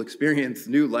people experience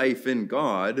new life in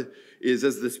God is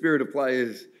as the Spirit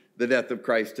applies the death of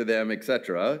Christ to them,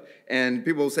 etc. And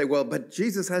people will say, well, but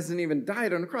Jesus hasn't even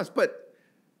died on the cross. But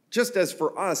just as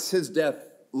for us, his death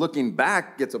looking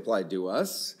back gets applied to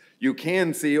us, you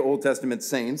can see Old Testament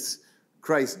saints,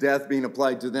 Christ's death being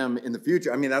applied to them in the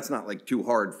future. I mean, that's not like too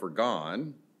hard for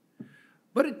God.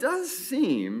 But it does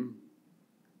seem,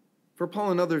 for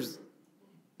Paul and others,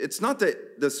 it's not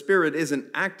that the Spirit isn't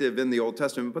active in the Old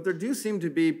Testament, but there do seem to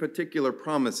be particular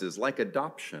promises, like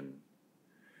adoption.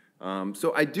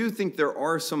 So I do think there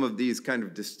are some of these kind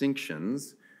of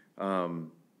distinctions of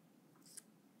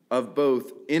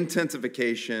both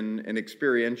intensification and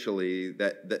experientially,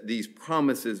 that these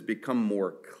promises become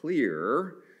more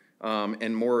clear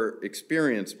and more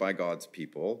experienced by God's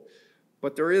people.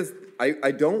 But there is,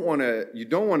 you don't want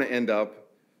to end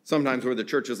up sometimes where the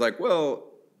church is like, well,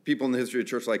 people in the history of the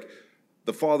church like,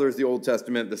 the Father is the Old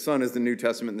Testament, the Son is the New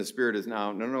Testament, and the Spirit is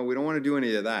now. No, we don't want to do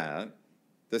any of that.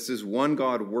 This is one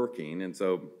God working, and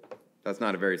so that's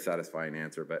not a very satisfying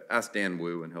answer, but ask Dan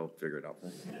Wu and he'll figure it out.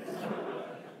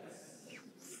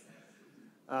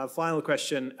 Final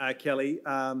question, Kelly.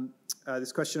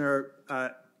 This questioner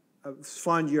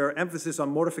find your emphasis on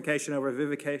mortification over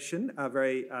vivification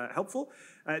very helpful.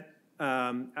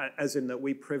 As in that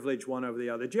we privilege one over the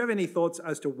other. Do you have any thoughts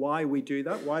as to why we do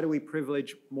that? Why do we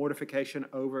privilege mortification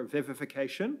over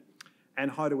vivification?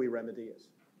 And how do we remedy it?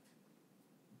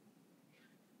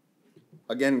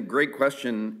 Again, great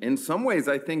question. In some ways,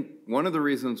 I think one of the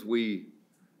reasons we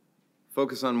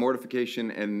focus on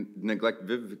mortification and neglect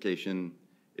vivification,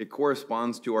 it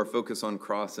corresponds to our focus on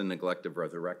cross and neglect of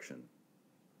resurrection.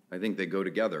 I think they go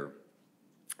together.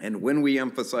 And when we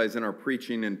emphasize in our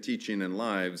preaching and teaching and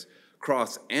lives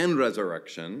cross and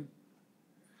resurrection,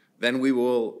 then we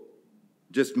will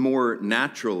just more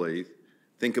naturally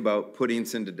think about putting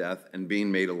sin to death and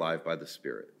being made alive by the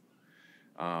Spirit.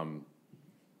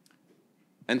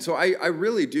 And so I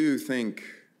really do think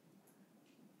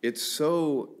it's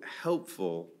so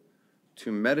helpful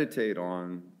to meditate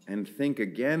on and think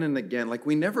again and again, like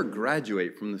we never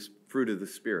graduate from the fruit of the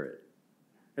Spirit.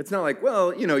 It's not like,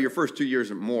 well, your first 2 years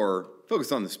or more,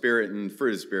 focus on the Spirit and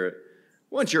fruit of the Spirit.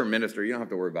 Once you're a minister, you don't have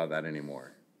to worry about that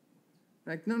anymore.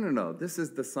 Like, no. This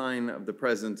is the sign of the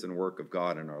presence and work of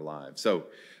God in our lives. So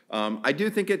I do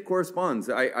think it corresponds.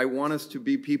 I want us to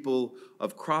be people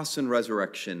of cross and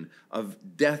resurrection, of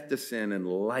death to sin and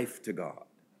life to God.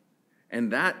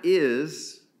 And that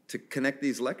is, to connect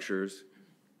these lectures,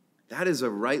 that is a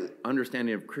right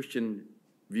understanding of Christian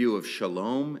view of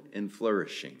shalom and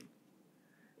flourishing.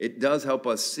 It does help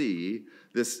us see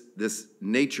this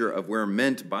nature of we're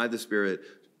meant by the Spirit.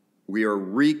 We are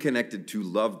reconnected to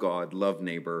love God, love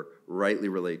neighbor, rightly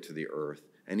relate to the earth,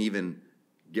 and even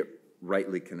get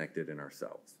rightly connected in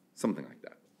ourselves. Something like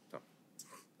that. So.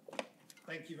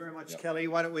 Thank you very much, Kelly.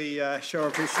 Why don't we show our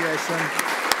appreciation?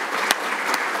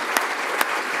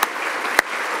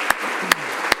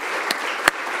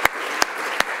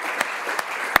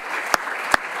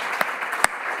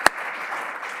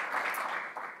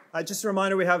 Just a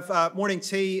reminder, we have morning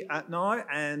tea now,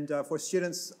 and for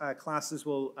students, classes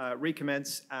will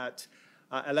recommence at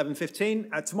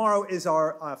 11:15. Tomorrow is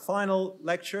our final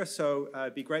lecture, so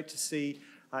it'd be great to see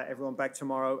everyone back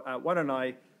tomorrow. Why don't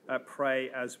I pray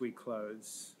as we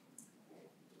close?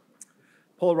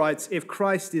 Paul writes, "If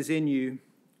Christ is in you,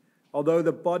 although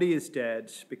the body is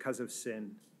dead because of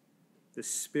sin, the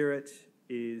Spirit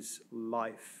is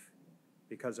life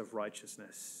because of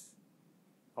righteousness."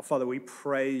 Our Father, we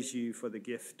praise you for the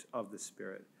gift of the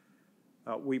Spirit.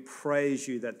 We praise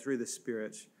you that through the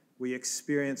Spirit we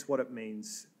experience what it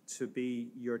means to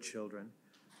be your children.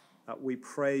 We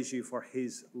praise you for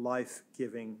his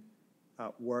life-giving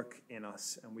work in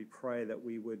us, and we pray that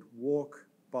we would walk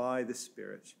by the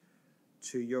Spirit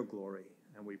to your glory.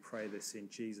 And we pray this in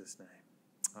Jesus'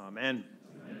 name. Amen.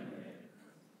 Amen.